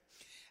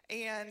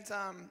 And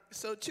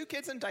so 2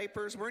 kids in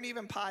diapers, weren't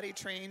even potty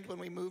trained when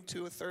we moved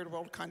to a third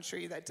world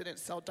country that didn't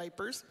sell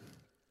diapers.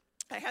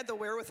 I had the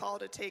wherewithal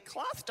to take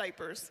cloth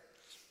diapers.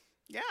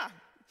 Yeah.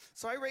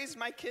 So I raised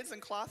my kids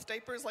in cloth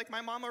diapers like my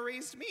mama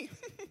raised me.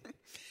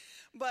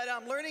 But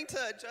learning to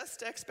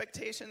adjust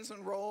expectations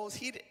and roles,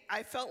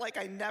 I felt like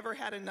I never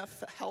had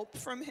enough help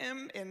from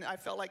him, and I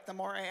felt like the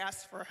more I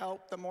asked for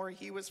help, the more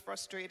he was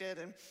frustrated.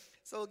 And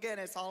so again,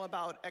 it's all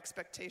about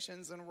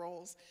expectations and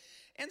roles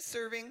and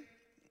serving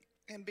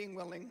and being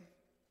willing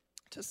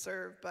to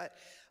serve. But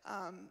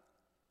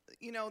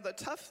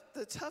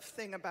the tough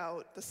thing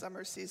about the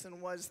summer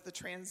season was the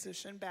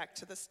transition back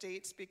to the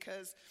States,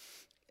 because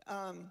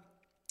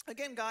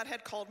again, God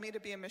had called me to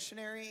be a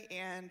missionary,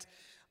 and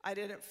I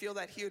didn't feel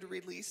that he had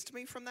released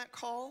me from that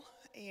call.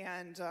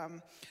 And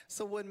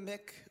so when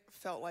Mick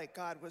felt like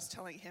God was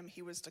telling him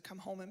he was to come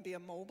home and be a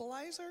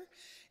mobilizer,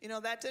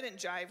 that didn't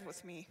jive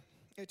with me.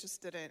 It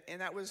just didn't. And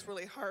that was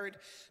really hard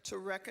to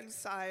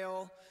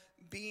reconcile,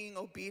 being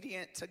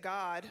obedient to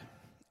God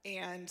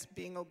and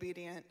being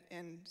obedient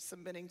and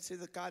submitting to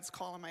God's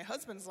call in my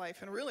husband's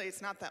life. And really,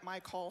 it's not that my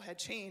call had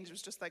changed. It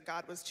was just that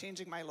God was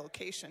changing my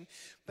location,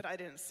 but I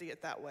didn't see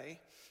it that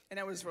way. And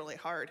it was really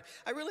hard.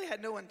 I really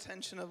had no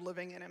intention of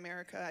living in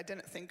America. I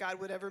didn't think God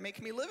would ever make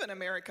me live in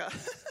America.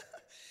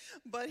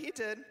 But he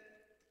did.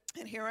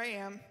 And here I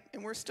am,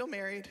 and we're still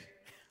married.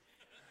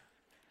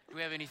 Do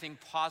we have anything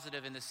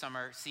positive in this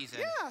summer season?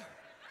 Yeah.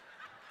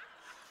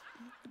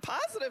 The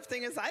positive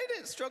thing is I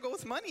didn't struggle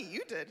with money.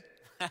 You did.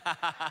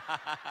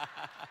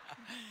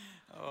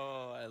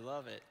 Oh, I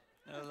love it.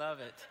 I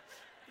love it.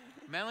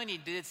 Melanie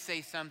did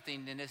say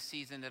something in this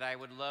season that I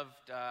would love,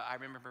 I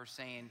remember her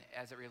saying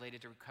as it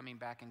related to coming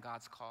back in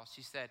God's call.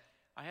 She said,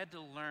 I had to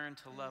learn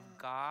to love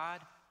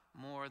God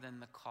more than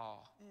the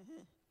call.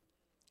 Mm-hmm.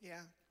 Yeah.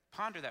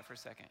 Ponder that for a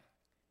second.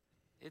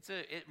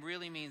 It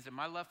really means that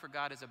my love for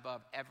God is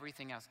above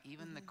everything else,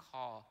 even the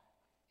call.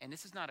 And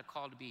this is not a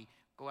call to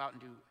go out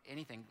and do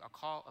anything, a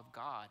call of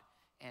God.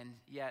 And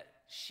yet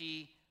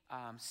she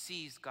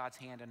sees God's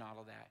hand in all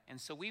of that.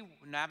 And so we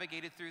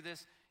navigated through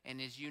this. And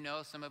as you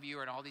know, some of you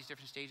are in all these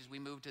different stages. We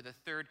moved to the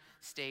 3rd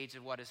stage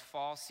of what is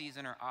fall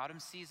season or autumn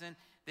season.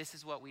 This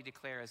is what we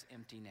declare as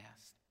empty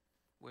nest,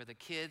 where the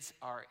kids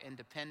are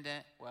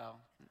independent. Well,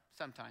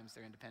 sometimes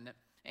they're independent.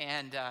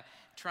 And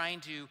trying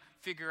to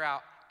figure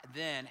out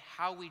then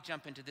how we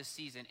jump into this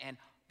season. And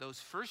those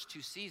first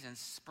 2 seasons,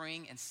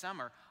 spring and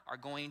summer, are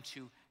going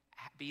to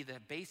be the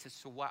basis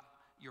for what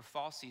your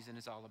fall season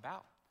is all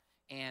about.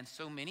 And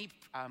so many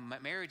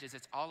marriages,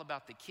 it's all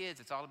about the kids,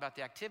 it's all about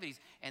the activities,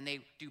 and they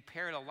do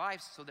parallel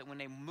lives so that when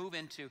they move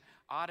into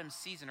autumn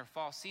season or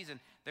fall season,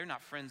 they're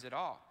not friends at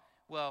all.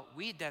 Well,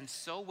 we had done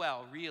so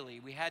well,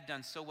 really. We had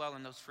done so well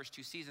in those first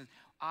 2 seasons.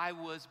 I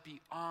was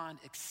beyond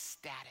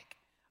ecstatic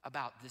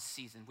about this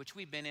season, which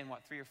we've been in,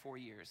 3 or 4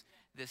 years,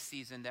 this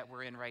season that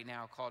we're in right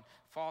now called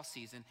fall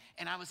season.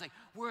 And I was like,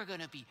 we're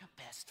going to be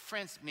best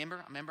friends.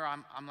 Remember,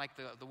 I'm like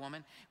the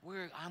woman.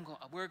 We're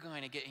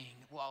going to get,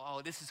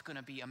 this is going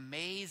to be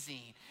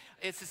amazing.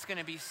 It's just going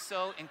to be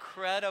so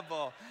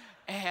incredible.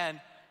 And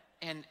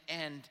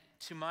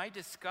to my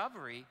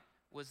discovery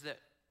was that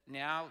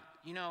now,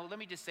 let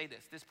me just say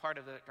this. This part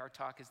of our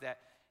talk is that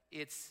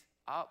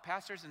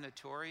pastors are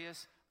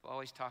notorious for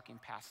always talking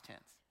past tense.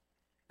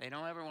 They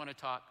don't ever want to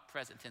talk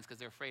present tense because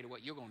they're afraid of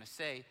what you're going to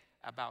say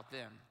about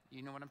them.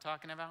 You know what I'm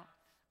talking about?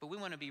 But we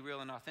want to be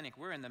real and authentic.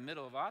 We're in the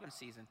middle of autumn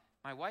season.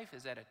 My wife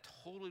is at a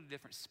totally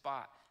different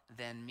spot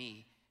than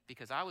me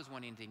because I was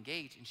wanting to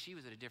engage and she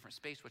was at a different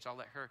space, which I'll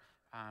let her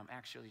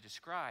actually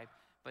describe.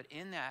 But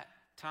in that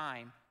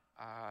time,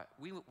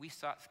 we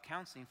sought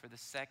counseling for the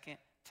second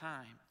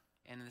time.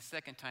 And the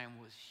second time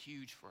was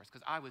huge for us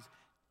because I was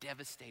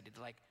devastated.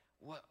 Like,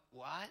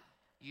 what?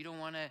 You don't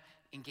want to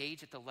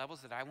engage at the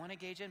levels that I want to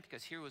engage in?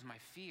 Because here was my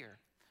fear.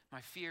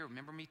 My fear,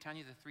 remember me telling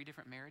you the 3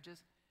 different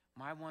marriages?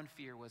 My one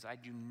fear was I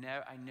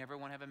never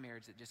want to have a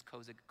marriage that just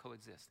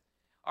coexists.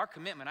 Our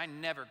commitment, I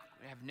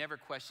have never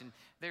questioned.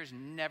 There's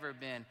never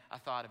been a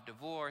thought of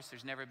divorce.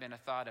 There's never been a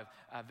thought of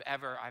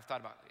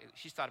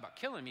she's thought about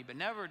killing me, but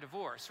never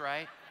divorce,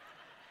 right?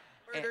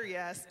 Murder,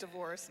 yes.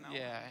 Divorce, no.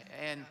 Yeah,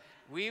 and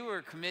we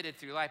were committed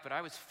through life, but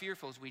I was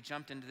fearful as we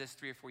jumped into this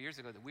 3 or 4 years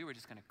ago that we were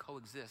just going to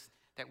coexist,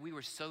 that we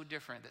were so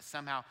different that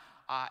somehow,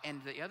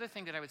 and the other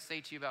thing that I would say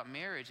to you about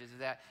marriage is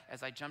that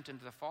as I jumped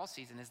into the fall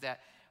season is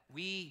that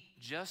we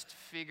just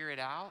figure it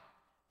out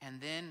and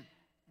then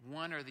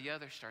one or the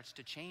other starts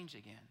to change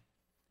again.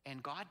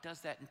 And God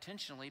does that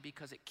intentionally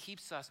because it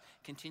keeps us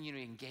continuing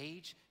to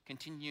engage,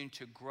 continuing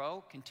to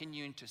grow,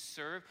 continuing to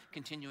serve,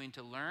 continuing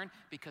to learn,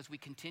 because we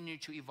continue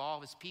to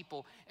evolve as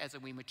people as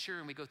we mature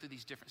and we go through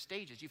these different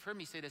stages. You've heard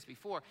me say this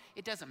before.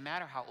 It doesn't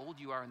matter how old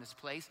you are in this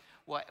place.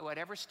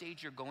 Whatever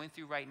stage you're going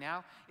through right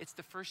now, it's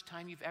the first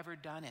time you've ever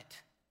done it.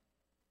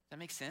 Does that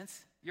make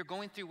sense? You're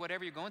going through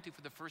whatever you're going through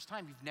for the first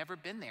time. You've never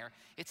been there.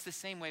 It's the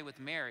same way with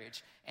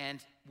marriage. And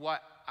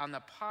what on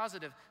the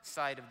positive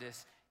side of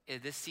this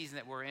season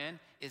that we're in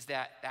is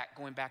that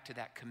going back to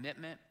that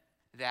commitment,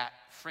 that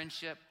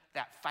friendship,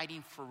 that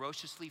fighting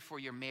ferociously for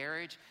your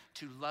marriage,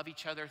 to love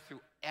each other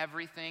through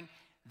everything,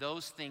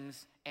 those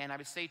things. And I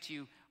would say to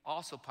you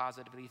also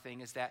positively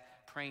thing is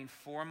that praying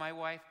for my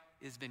wife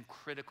has been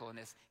critical in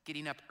this.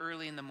 Getting up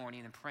early in the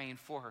morning and praying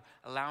for her,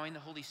 allowing the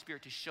Holy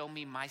Spirit to show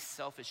me my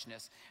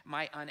selfishness,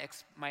 my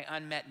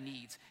unmet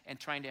needs, and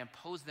trying to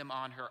impose them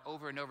on her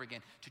over and over again,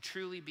 to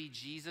truly be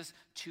Jesus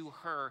to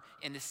her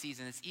in this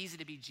season. It's easy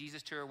to be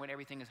Jesus to her when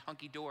everything is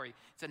hunky-dory.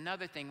 It's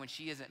another thing when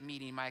she isn't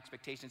meeting my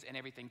expectations and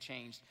everything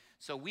changed.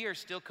 So we are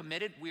still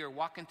committed. We are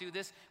walking through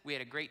this. We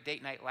had a great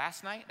date night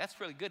last night.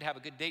 That's really good to have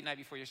a good date night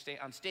before you're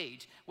on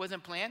stage.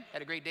 Wasn't planned.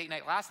 Had a great date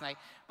night last night.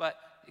 But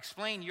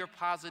explain your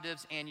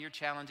positives and your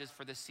challenges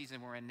for this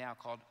season we're in now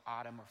called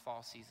autumn or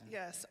fall season.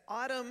 Yes,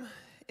 autumn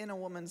in a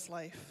woman's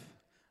life.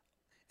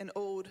 An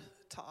ode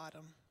to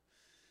autumn.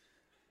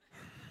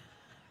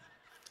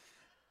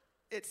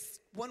 It's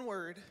one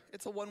word.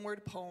 It's a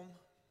one-word poem.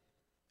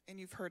 And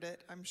you've heard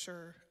it, I'm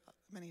sure,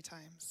 many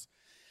times.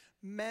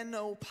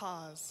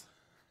 Menopause.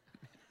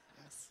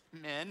 Yes.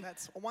 Men.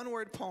 That's a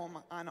one-word poem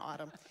on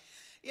autumn.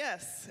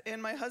 Yes,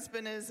 and my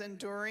husband is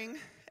enduring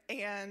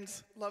and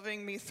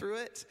loving me through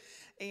it,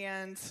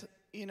 and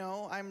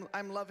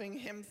I'm loving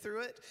him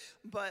through it.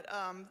 But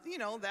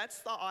that's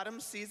the autumn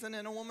season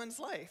in a woman's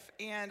life.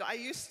 And I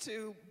used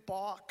to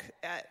balk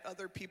at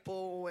other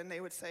people when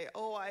they would say,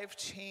 "Oh, I've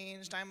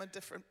changed. I'm a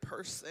different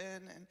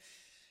person,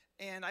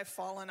 and I've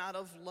fallen out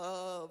of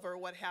love," or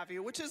what have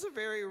you, which is a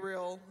very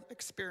real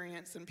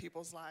experience in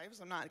people's lives.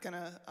 I'm not going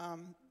to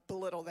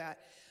belittle that.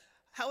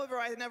 However,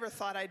 I never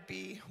thought I'd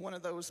be one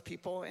of those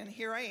people, and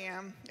here I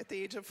am at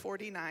the age of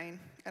 49,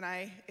 and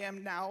I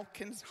am now,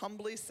 can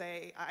humbly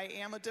say, I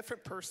am a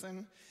different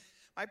person.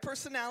 My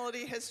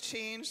personality has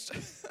changed.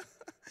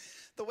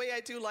 The way I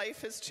do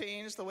life has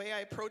changed. The way I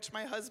approach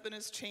my husband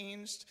has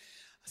changed.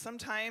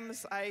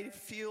 Sometimes I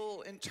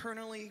feel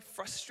internally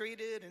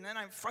frustrated, and then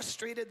I'm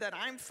frustrated that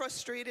I'm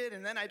frustrated,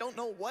 and then I don't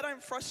know what I'm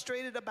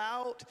frustrated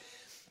about.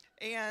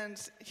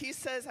 And he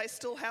says I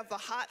still have the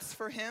hots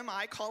for him.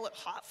 I call it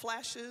hot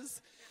flashes.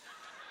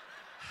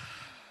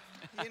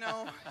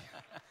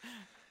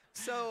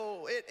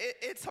 So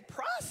it's a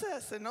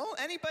process. And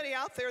anybody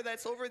out there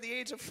that's over the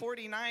age of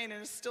 49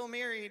 and is still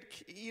married,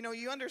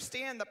 you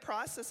understand the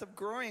process of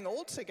growing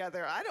old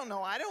together. I don't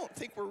know. I don't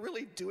think we're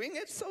really doing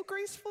it so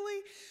gracefully.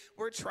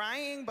 We're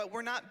trying, but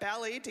we're not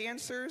ballet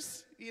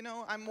dancers.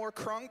 I'm more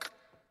crunk,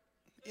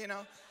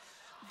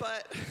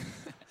 but...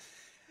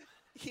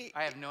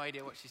 I have no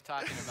idea what she's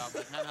talking about,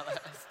 but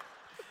nonetheless.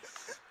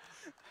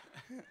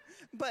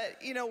 But,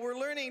 we're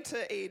learning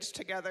to age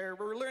together.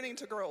 We're learning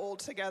to grow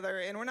old together,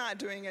 and we're not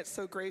doing it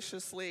so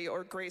graciously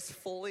or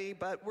gracefully,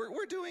 but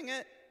we're doing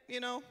it,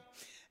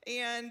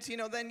 And,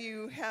 then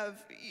you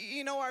have,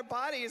 our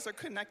bodies are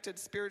connected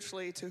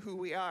spiritually to who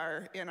we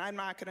are. And I'm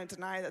not going to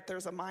deny that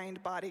there's a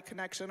mind-body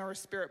connection or a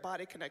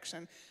spirit-body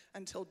connection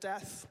until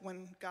death,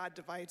 when God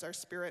divides our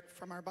spirit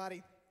from our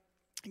body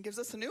and gives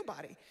us a new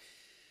body.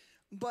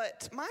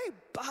 But my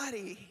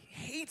body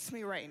hates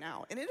me right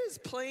now, and it is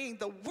playing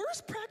the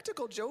worst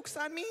practical jokes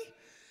on me.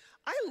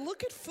 I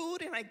look at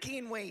food and I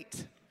gain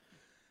weight.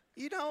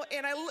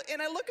 And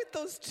I look at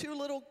those two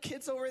little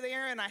kids over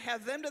there, and I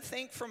have them to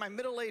thank for my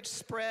middle-aged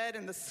spread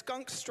and the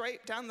skunk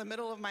stripe down the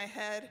middle of my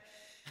head.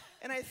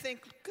 And I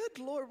think, good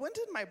Lord, when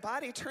did my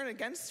body turn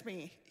against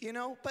me?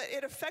 But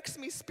it affects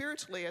me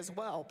spiritually as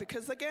well,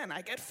 because again,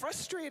 I get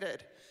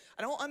frustrated.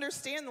 I don't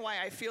understand why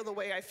I feel the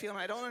way I feel, and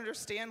I don't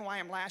understand why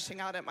I'm lashing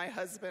out at my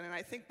husband, and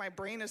I think my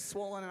brain is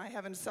swollen and I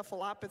have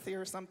encephalopathy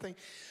or something.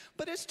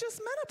 But it's just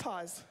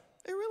menopause.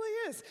 It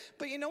really is.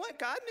 But you know what?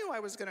 God knew I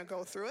was going to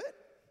go through it.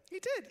 He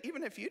did,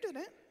 even if you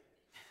didn't.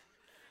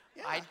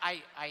 Yeah.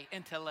 I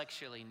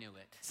intellectually knew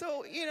it.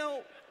 So,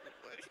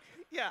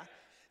 yeah.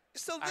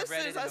 So this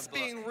is us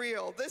being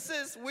real.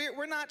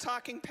 We're not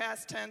talking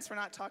past tense. We're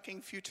not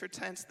talking future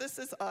tense. This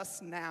is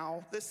us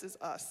now. This is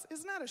us.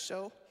 Isn't that a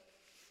show?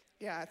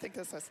 Yeah, I think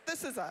this is us.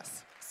 This is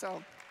us.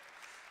 So,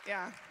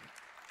 yeah.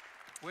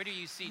 Where do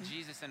you see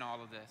Jesus in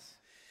all of this?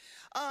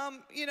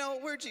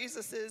 Where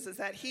Jesus is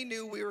that he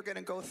knew we were going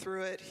to go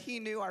through it. He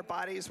knew our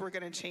bodies were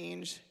going to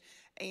change.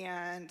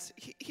 And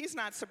he's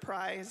not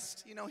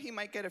surprised. He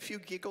might get a few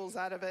giggles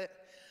out of it.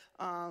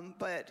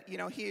 But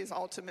he is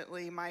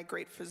ultimately my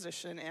great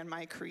physician and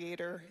my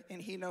creator.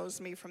 And he knows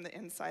me from the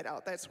inside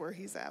out. That's where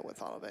he's at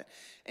with all of it.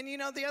 And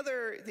the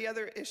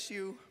other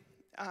issue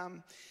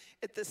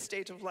at this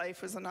stage of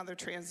life is another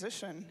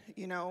transition.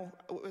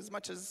 As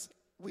much as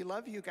we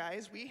love you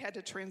guys, we had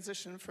to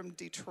transition from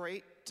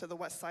Detroit to the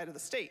west side of the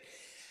state.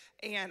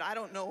 And I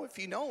don't know if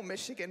you know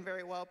Michigan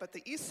very well, but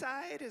the east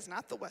side is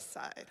not the west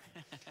side.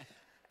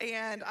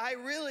 And I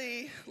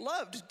really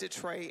loved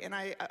Detroit, and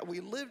we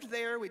lived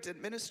there, we did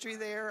ministry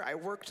there, I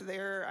worked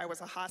there, I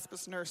was a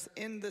hospice nurse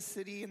in the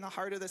city, in the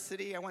heart of the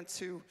city. I went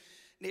to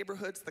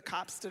neighborhoods the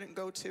cops didn't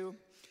go to.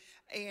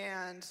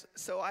 And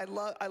so I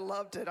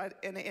loved it.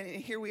 And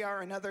here we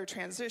are, another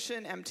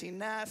transition, empty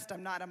nest.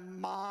 I'm not a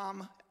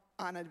mom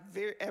on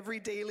every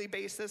daily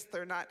basis.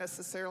 They're not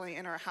necessarily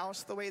in our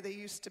house the way they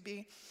used to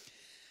be.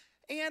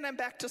 And I'm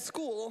back to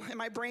school, and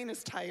my brain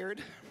is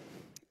tired.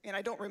 And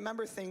I don't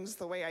remember things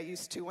the way I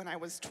used to when I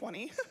was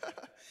 20.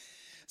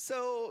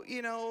 So,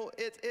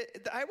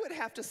 I would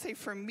have to say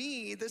for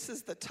me, this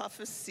is the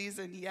toughest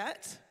season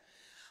yet.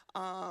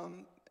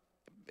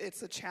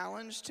 It's a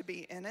challenge to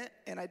be in it,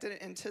 and I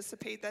didn't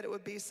anticipate that it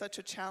would be such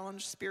a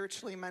challenge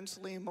spiritually,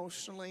 mentally,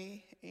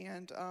 emotionally.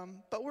 And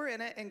but we're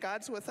in it, and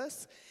God's with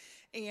us.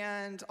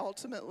 And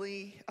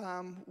ultimately,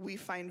 we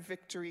find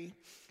victory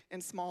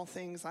in small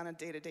things on a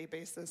day-to-day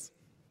basis.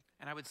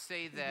 And I would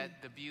say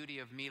that the beauty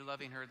of me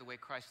loving her the way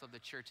Christ loved the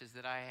church is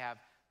that I have,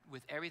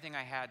 with everything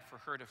I had for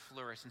her to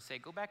flourish and say,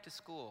 go back to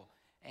school.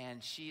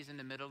 And she's in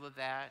the middle of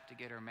that to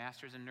get her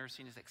master's in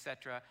nursing,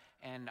 etc.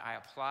 And I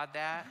applaud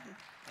that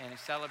and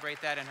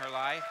celebrate that in her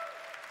life.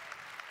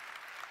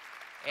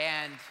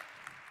 And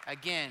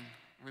again,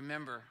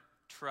 remember,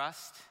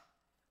 trust,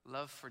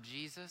 love for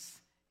Jesus,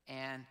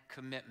 and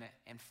commitment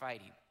and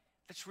fighting.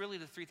 That's really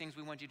the three things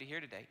we want you to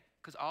hear today.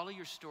 Because all of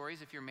your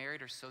stories, if you're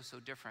married, are so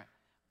different.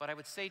 But I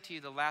would say to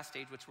you, the last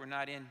stage, which we're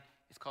not in,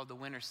 is called the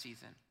winter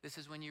season. This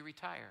is when you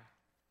retire.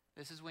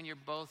 This is when you're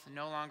both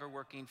no longer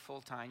working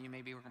full-time. You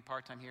may be working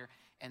part-time here.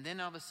 And then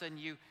all of a sudden,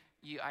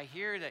 I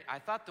hear that, I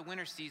thought the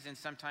winter season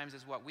sometimes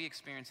is what we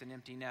experience in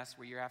empty nest,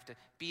 where you have to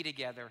be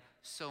together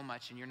so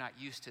much and you're not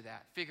used to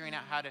that. Figuring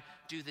out how to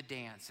do the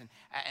dance.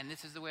 And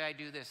this is the way I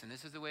do this, and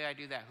this is the way I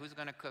do that. Who's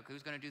going to cook?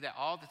 Who's going to do that?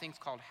 All the things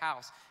called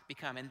house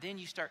become. And then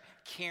you start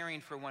caring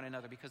for one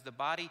another, because the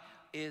body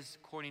is,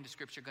 according to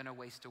Scripture, going to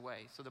waste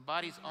away. So the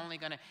body's only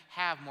going to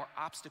have more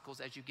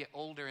obstacles as you get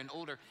older and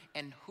older.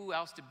 And who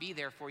else to be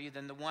there for you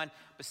than the one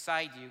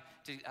beside you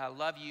to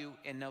love you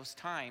in those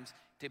times,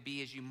 to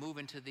be as you move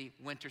into the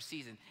winter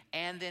season.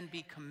 And then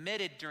be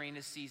committed during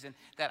this season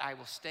that I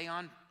will stay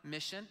on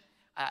mission.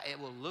 It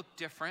will look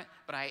different,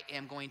 but I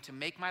am going to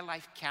make my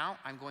life count.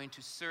 I'm going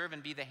to serve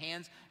and be the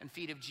hands and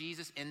feet of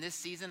Jesus in this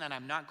season, and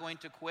I'm not going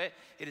to quit.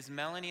 It is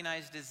Melanie and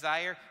I's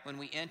desire, when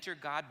we enter,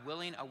 God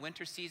willing, a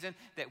winter season,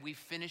 that we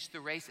finish the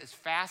race as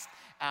fast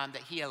that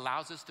he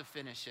allows us to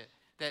finish it.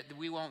 That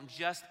we won't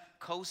just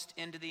coast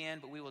into the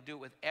end, but we will do it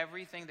with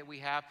everything that we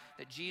have,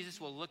 that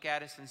Jesus will look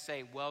at us and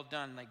say, well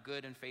done, my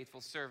good and faithful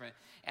servant.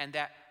 And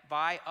that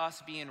by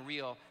us being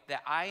real,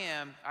 that I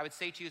would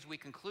say to you as we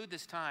conclude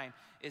this time,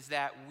 is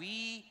that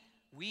we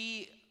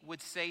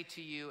would say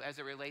to you, as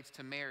it relates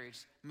to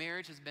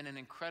marriage has been an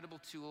incredible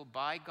tool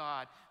by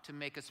God to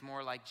make us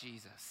more like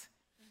Jesus.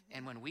 Mm-hmm.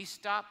 And when we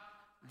stop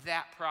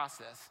that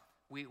process,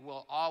 we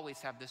will always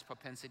have this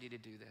propensity to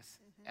do this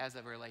as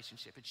a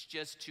relationship. It's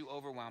just too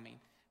overwhelming.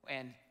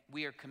 And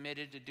we are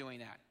committed to doing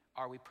that.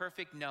 Are we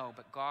perfect? No,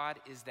 but God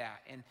is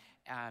that, and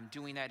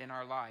doing that in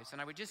our lives. And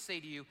I would just say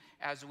to you,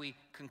 as we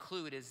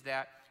conclude, is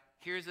that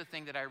here's the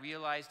thing that I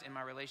realized in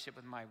my relationship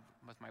with my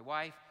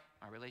wife,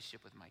 my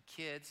relationship with my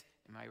kids,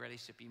 and my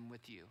relationship even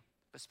with you.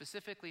 But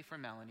specifically for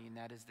Melanie, and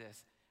that is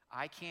this.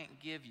 I can't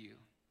give you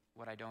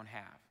what I don't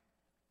have.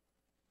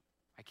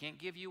 I can't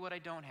give you what I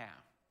don't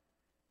have.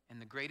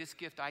 And the greatest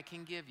gift I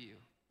can give you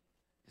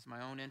is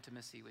my own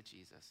intimacy with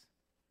Jesus.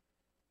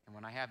 And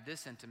when I have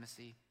this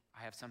intimacy,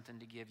 I have something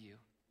to give you.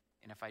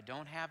 And if I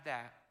don't have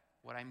that,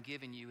 what I'm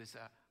giving you is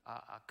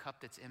a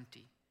cup that's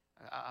empty,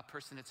 a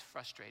person that's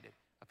frustrated,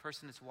 a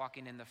person that's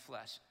walking in the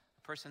flesh,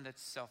 a person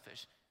that's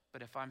selfish.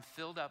 But if I'm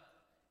filled up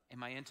in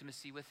my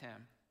intimacy with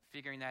him,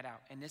 figuring that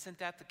out. And isn't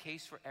that the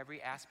case for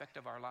every aspect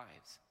of our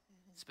lives?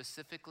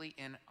 Specifically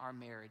in our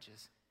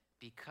marriages,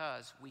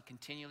 because we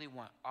continually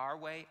want our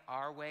way,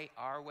 our way,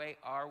 our way,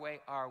 our way,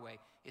 our way.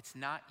 It's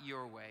not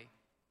your way.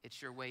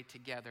 It's your way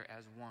together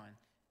as one.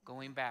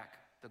 Going back,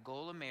 the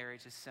goal of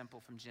marriage is simple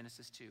from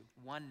Genesis 2.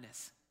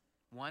 Oneness.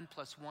 1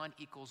 + 1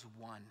 =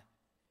 1.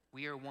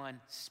 We are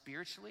one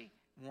spiritually,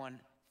 one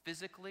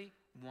physically,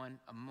 one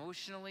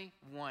emotionally,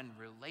 one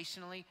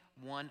relationally,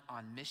 one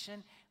on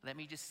mission. Let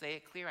me just say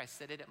it clear. I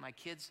said it at my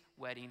kids'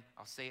 wedding.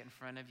 I'll say it in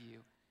front of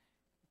you.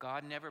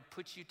 God never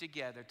puts you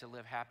together to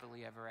live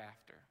happily ever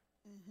after.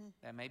 Mm-hmm.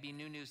 That may be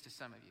new news to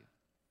some of you.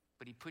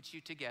 But he puts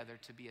you together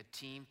to be a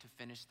team to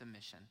finish the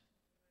mission.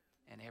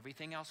 And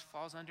everything else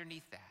falls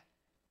underneath that.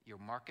 Your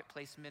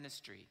marketplace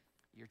ministry,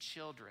 your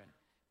children,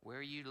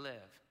 where you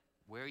live,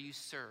 where you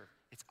serve.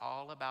 It's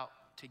all about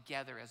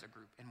together as a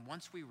group. And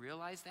once we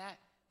realize that,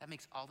 that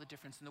makes all the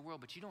difference in the world.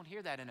 But you don't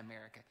hear that in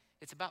America.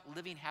 It's about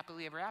living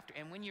happily ever after.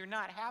 And when you're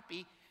not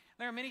happy,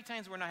 there are many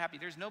times we're not happy.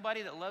 There's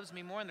nobody that loves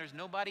me more, and there's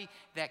nobody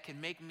that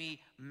can make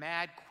me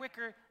mad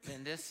quicker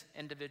than this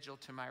individual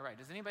to my right.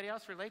 Does anybody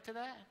else relate to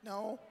that?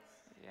 No.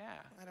 Yeah.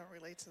 I don't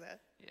relate to that.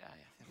 Yeah,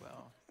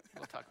 well,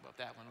 we'll talk about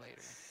that one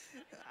later.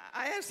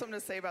 I have something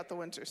to say about the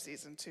winter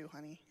season too,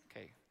 honey.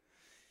 Okay.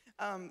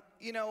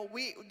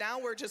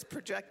 We're just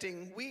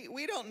projecting.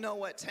 We don't know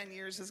what 10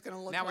 years is going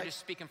to look like. Now we're just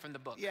speaking from the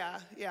book. Yeah.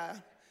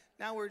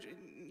 Now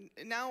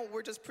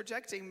we're just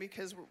projecting,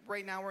 because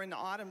right now we're in the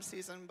autumn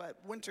season, but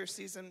winter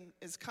season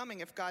is coming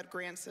if God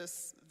grants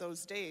us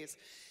those days.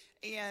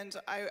 And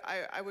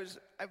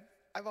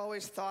I've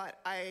always thought,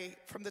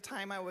 from the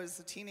time I was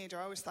a teenager,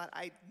 I always thought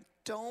I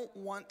don't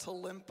want to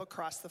limp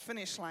across the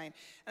finish line.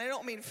 And I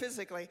don't mean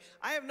physically.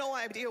 I have no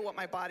idea what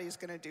my body is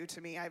going to do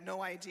to me. I have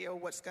no idea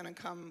what's going to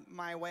come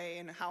my way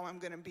and how I'm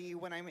going to be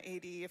when I'm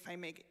 80, if I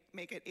make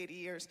it 80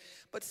 years.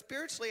 But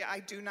spiritually, I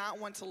do not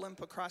want to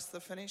limp across the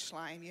finish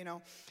line,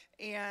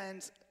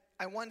 and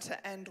I want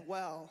to end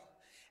well.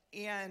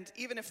 And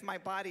even if my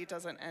body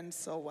doesn't end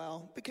so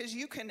well, because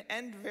you can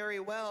end very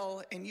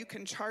well and you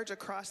can charge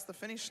across the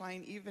finish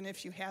line even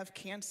if you have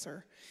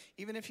cancer,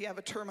 even if you have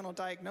a terminal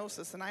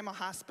diagnosis. And I'm a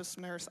hospice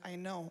nurse, I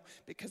know,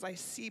 because I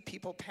see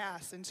people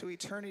pass into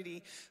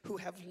eternity who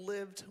have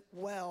lived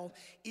well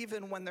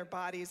even when their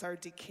bodies are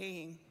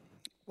decaying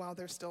while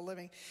they're still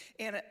living.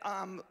 And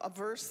a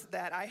verse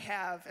that I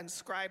have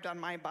inscribed on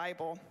my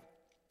Bible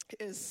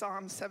is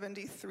Psalm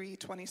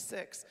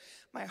 73:26.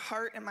 My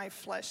heart and my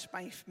flesh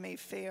may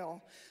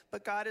fail,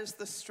 but God is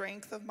the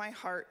strength of my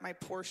heart, my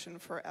portion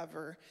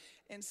forever.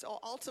 And so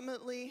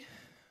ultimately,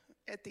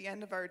 at the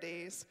end of our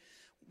days,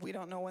 we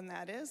don't know when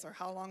that is or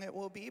how long it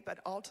will be, but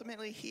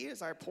ultimately he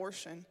is our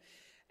portion.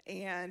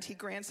 And he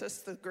grants us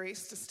the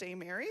grace to stay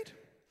married.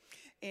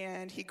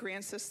 And he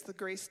grants us the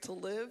grace to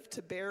live,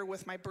 to bear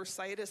with my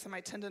bursitis and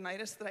my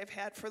tendonitis that I've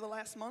had for the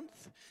last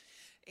month.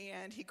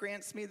 And he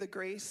grants me the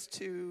grace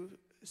to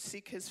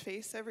seek his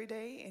face every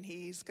day, and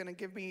he's going to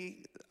give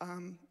me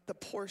the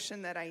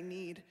portion that I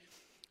need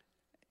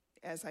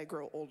as I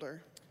grow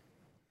older.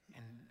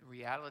 And the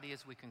reality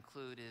as we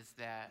conclude is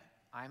that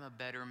I'm a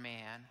better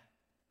man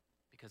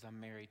because I'm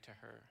married to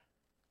her.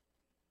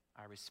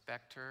 I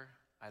respect her.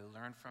 I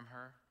learn from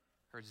her.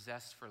 Her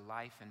zest for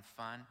life and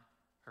fun,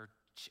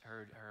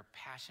 her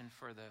passion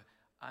for the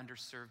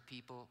underserved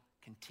people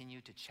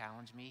continue to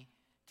challenge me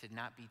to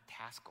not be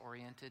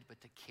task-oriented, but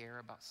to care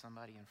about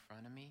somebody in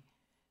front of me.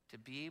 To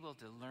be able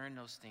to learn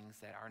those things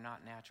that are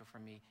not natural for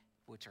me,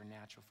 which are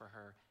natural for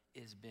her,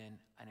 has been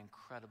an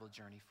incredible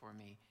journey for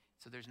me.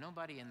 So there's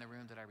nobody in the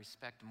room that I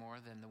respect more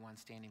than the one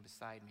standing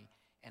beside me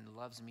and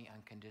loves me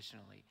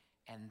unconditionally.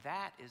 And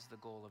that is the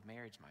goal of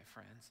marriage, my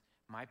friends.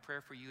 My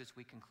prayer for you as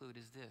we conclude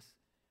is this,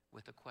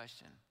 with a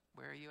question.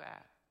 Where are you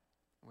at?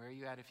 Where are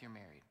you at if you're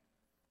married?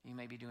 You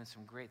may be doing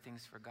some great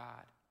things for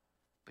God,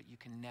 but you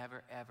can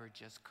never, ever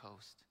just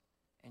coast.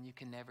 And you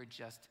can never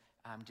just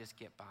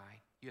get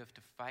by. You have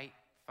to fight,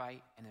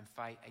 and then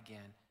fight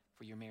again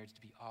for your marriage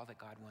to be all that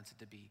God wants it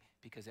to be,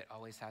 because it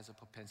always has a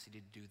propensity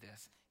to do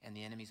this. And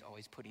the enemy's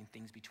always putting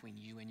things between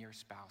you and your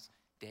spouse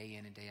day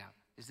in and day out.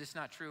 Is this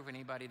not true of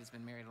anybody that's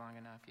been married long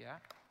enough? Yeah?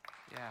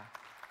 Yeah.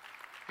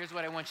 Here's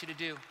what I want you to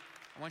do.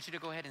 I want you to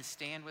go ahead and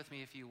stand with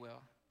me, if you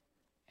will.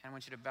 And I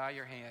want you to bow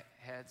your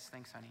heads.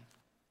 Thanks, honey.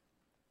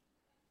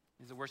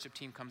 As the worship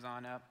team comes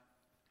on up,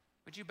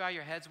 would you bow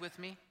your heads with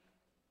me?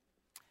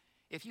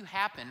 If you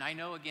happen, I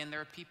know, again,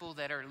 there are people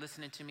that are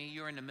listening to me.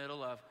 You're in the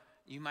middle of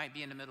You might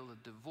be in the middle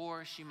of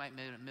divorce. You might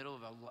be in the middle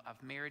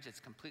of marriage that's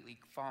completely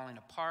falling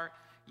apart.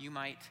 You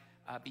might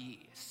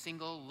be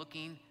single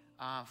looking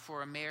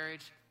for a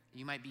marriage.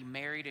 You might be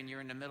married and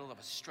you're in the middle of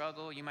a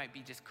struggle. You might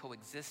be just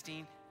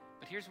coexisting.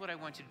 But here's what I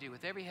want you to do.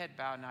 With every head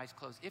bowed and eyes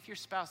closed, if your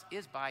spouse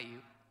is by you,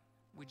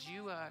 would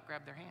you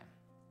grab their hand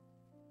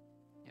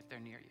if they're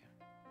near you?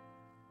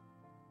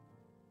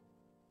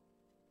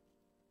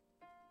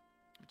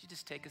 Would you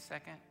just take a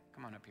second?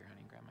 Come on up here,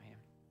 honey, and grab my hand.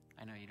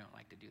 I know you don't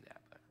like to do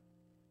that, but.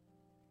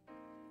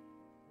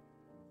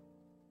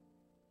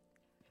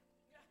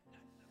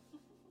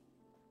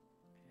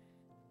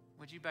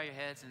 Would you bow your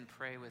heads and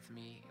pray with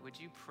me? Would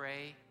you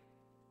pray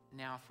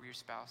now for your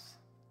spouse?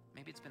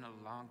 Maybe it's been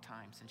a long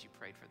time since you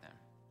prayed for them.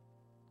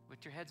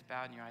 With your heads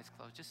bowed and your eyes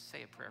closed, just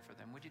say a prayer for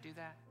them. Would you do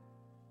that?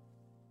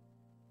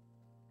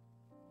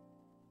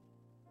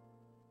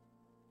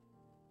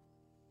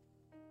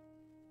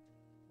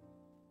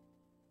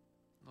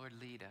 Lord,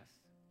 lead us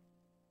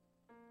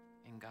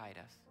and guide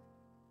us.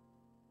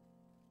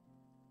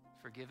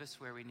 Forgive us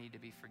where we need to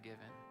be forgiven.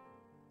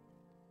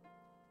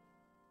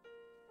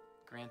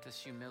 Grant us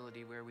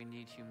humility where we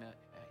need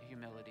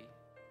humility.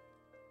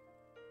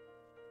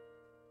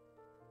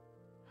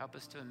 Help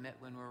us to admit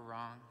when we're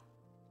wrong.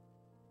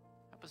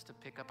 Help us to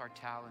pick up our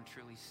towel and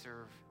truly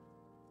serve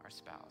our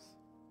spouse.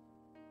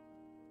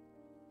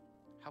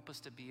 Help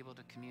us to be able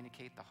to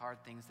communicate the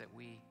hard things that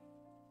we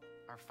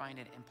are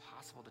finding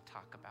impossible to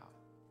talk about.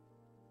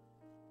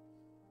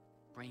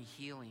 Bring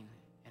healing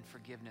and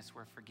forgiveness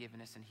where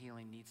forgiveness and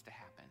healing needs to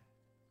happen.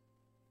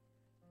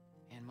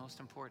 And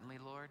most importantly,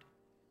 Lord,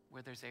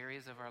 where there's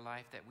areas of our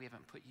life that we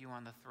haven't put you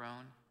on the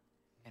throne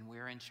and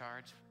we're in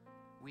charge,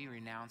 we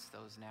renounce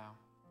those now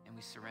and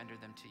we surrender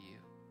them to you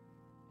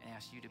and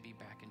ask you to be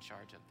back in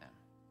charge of them.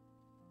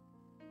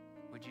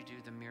 Would you do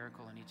the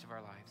miracle in each of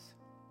our lives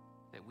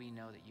that we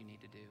know that you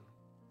need to do?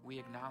 We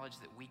acknowledge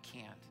that we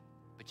can't,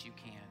 but you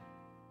can.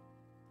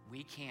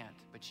 We can't,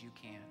 but you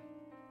can.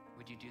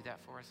 Would you do that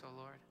for us, oh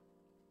Lord?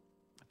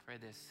 I pray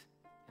this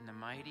in the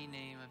mighty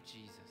name of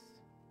Jesus.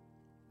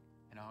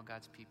 And all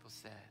God's people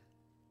said,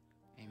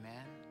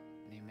 amen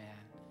and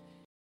amen.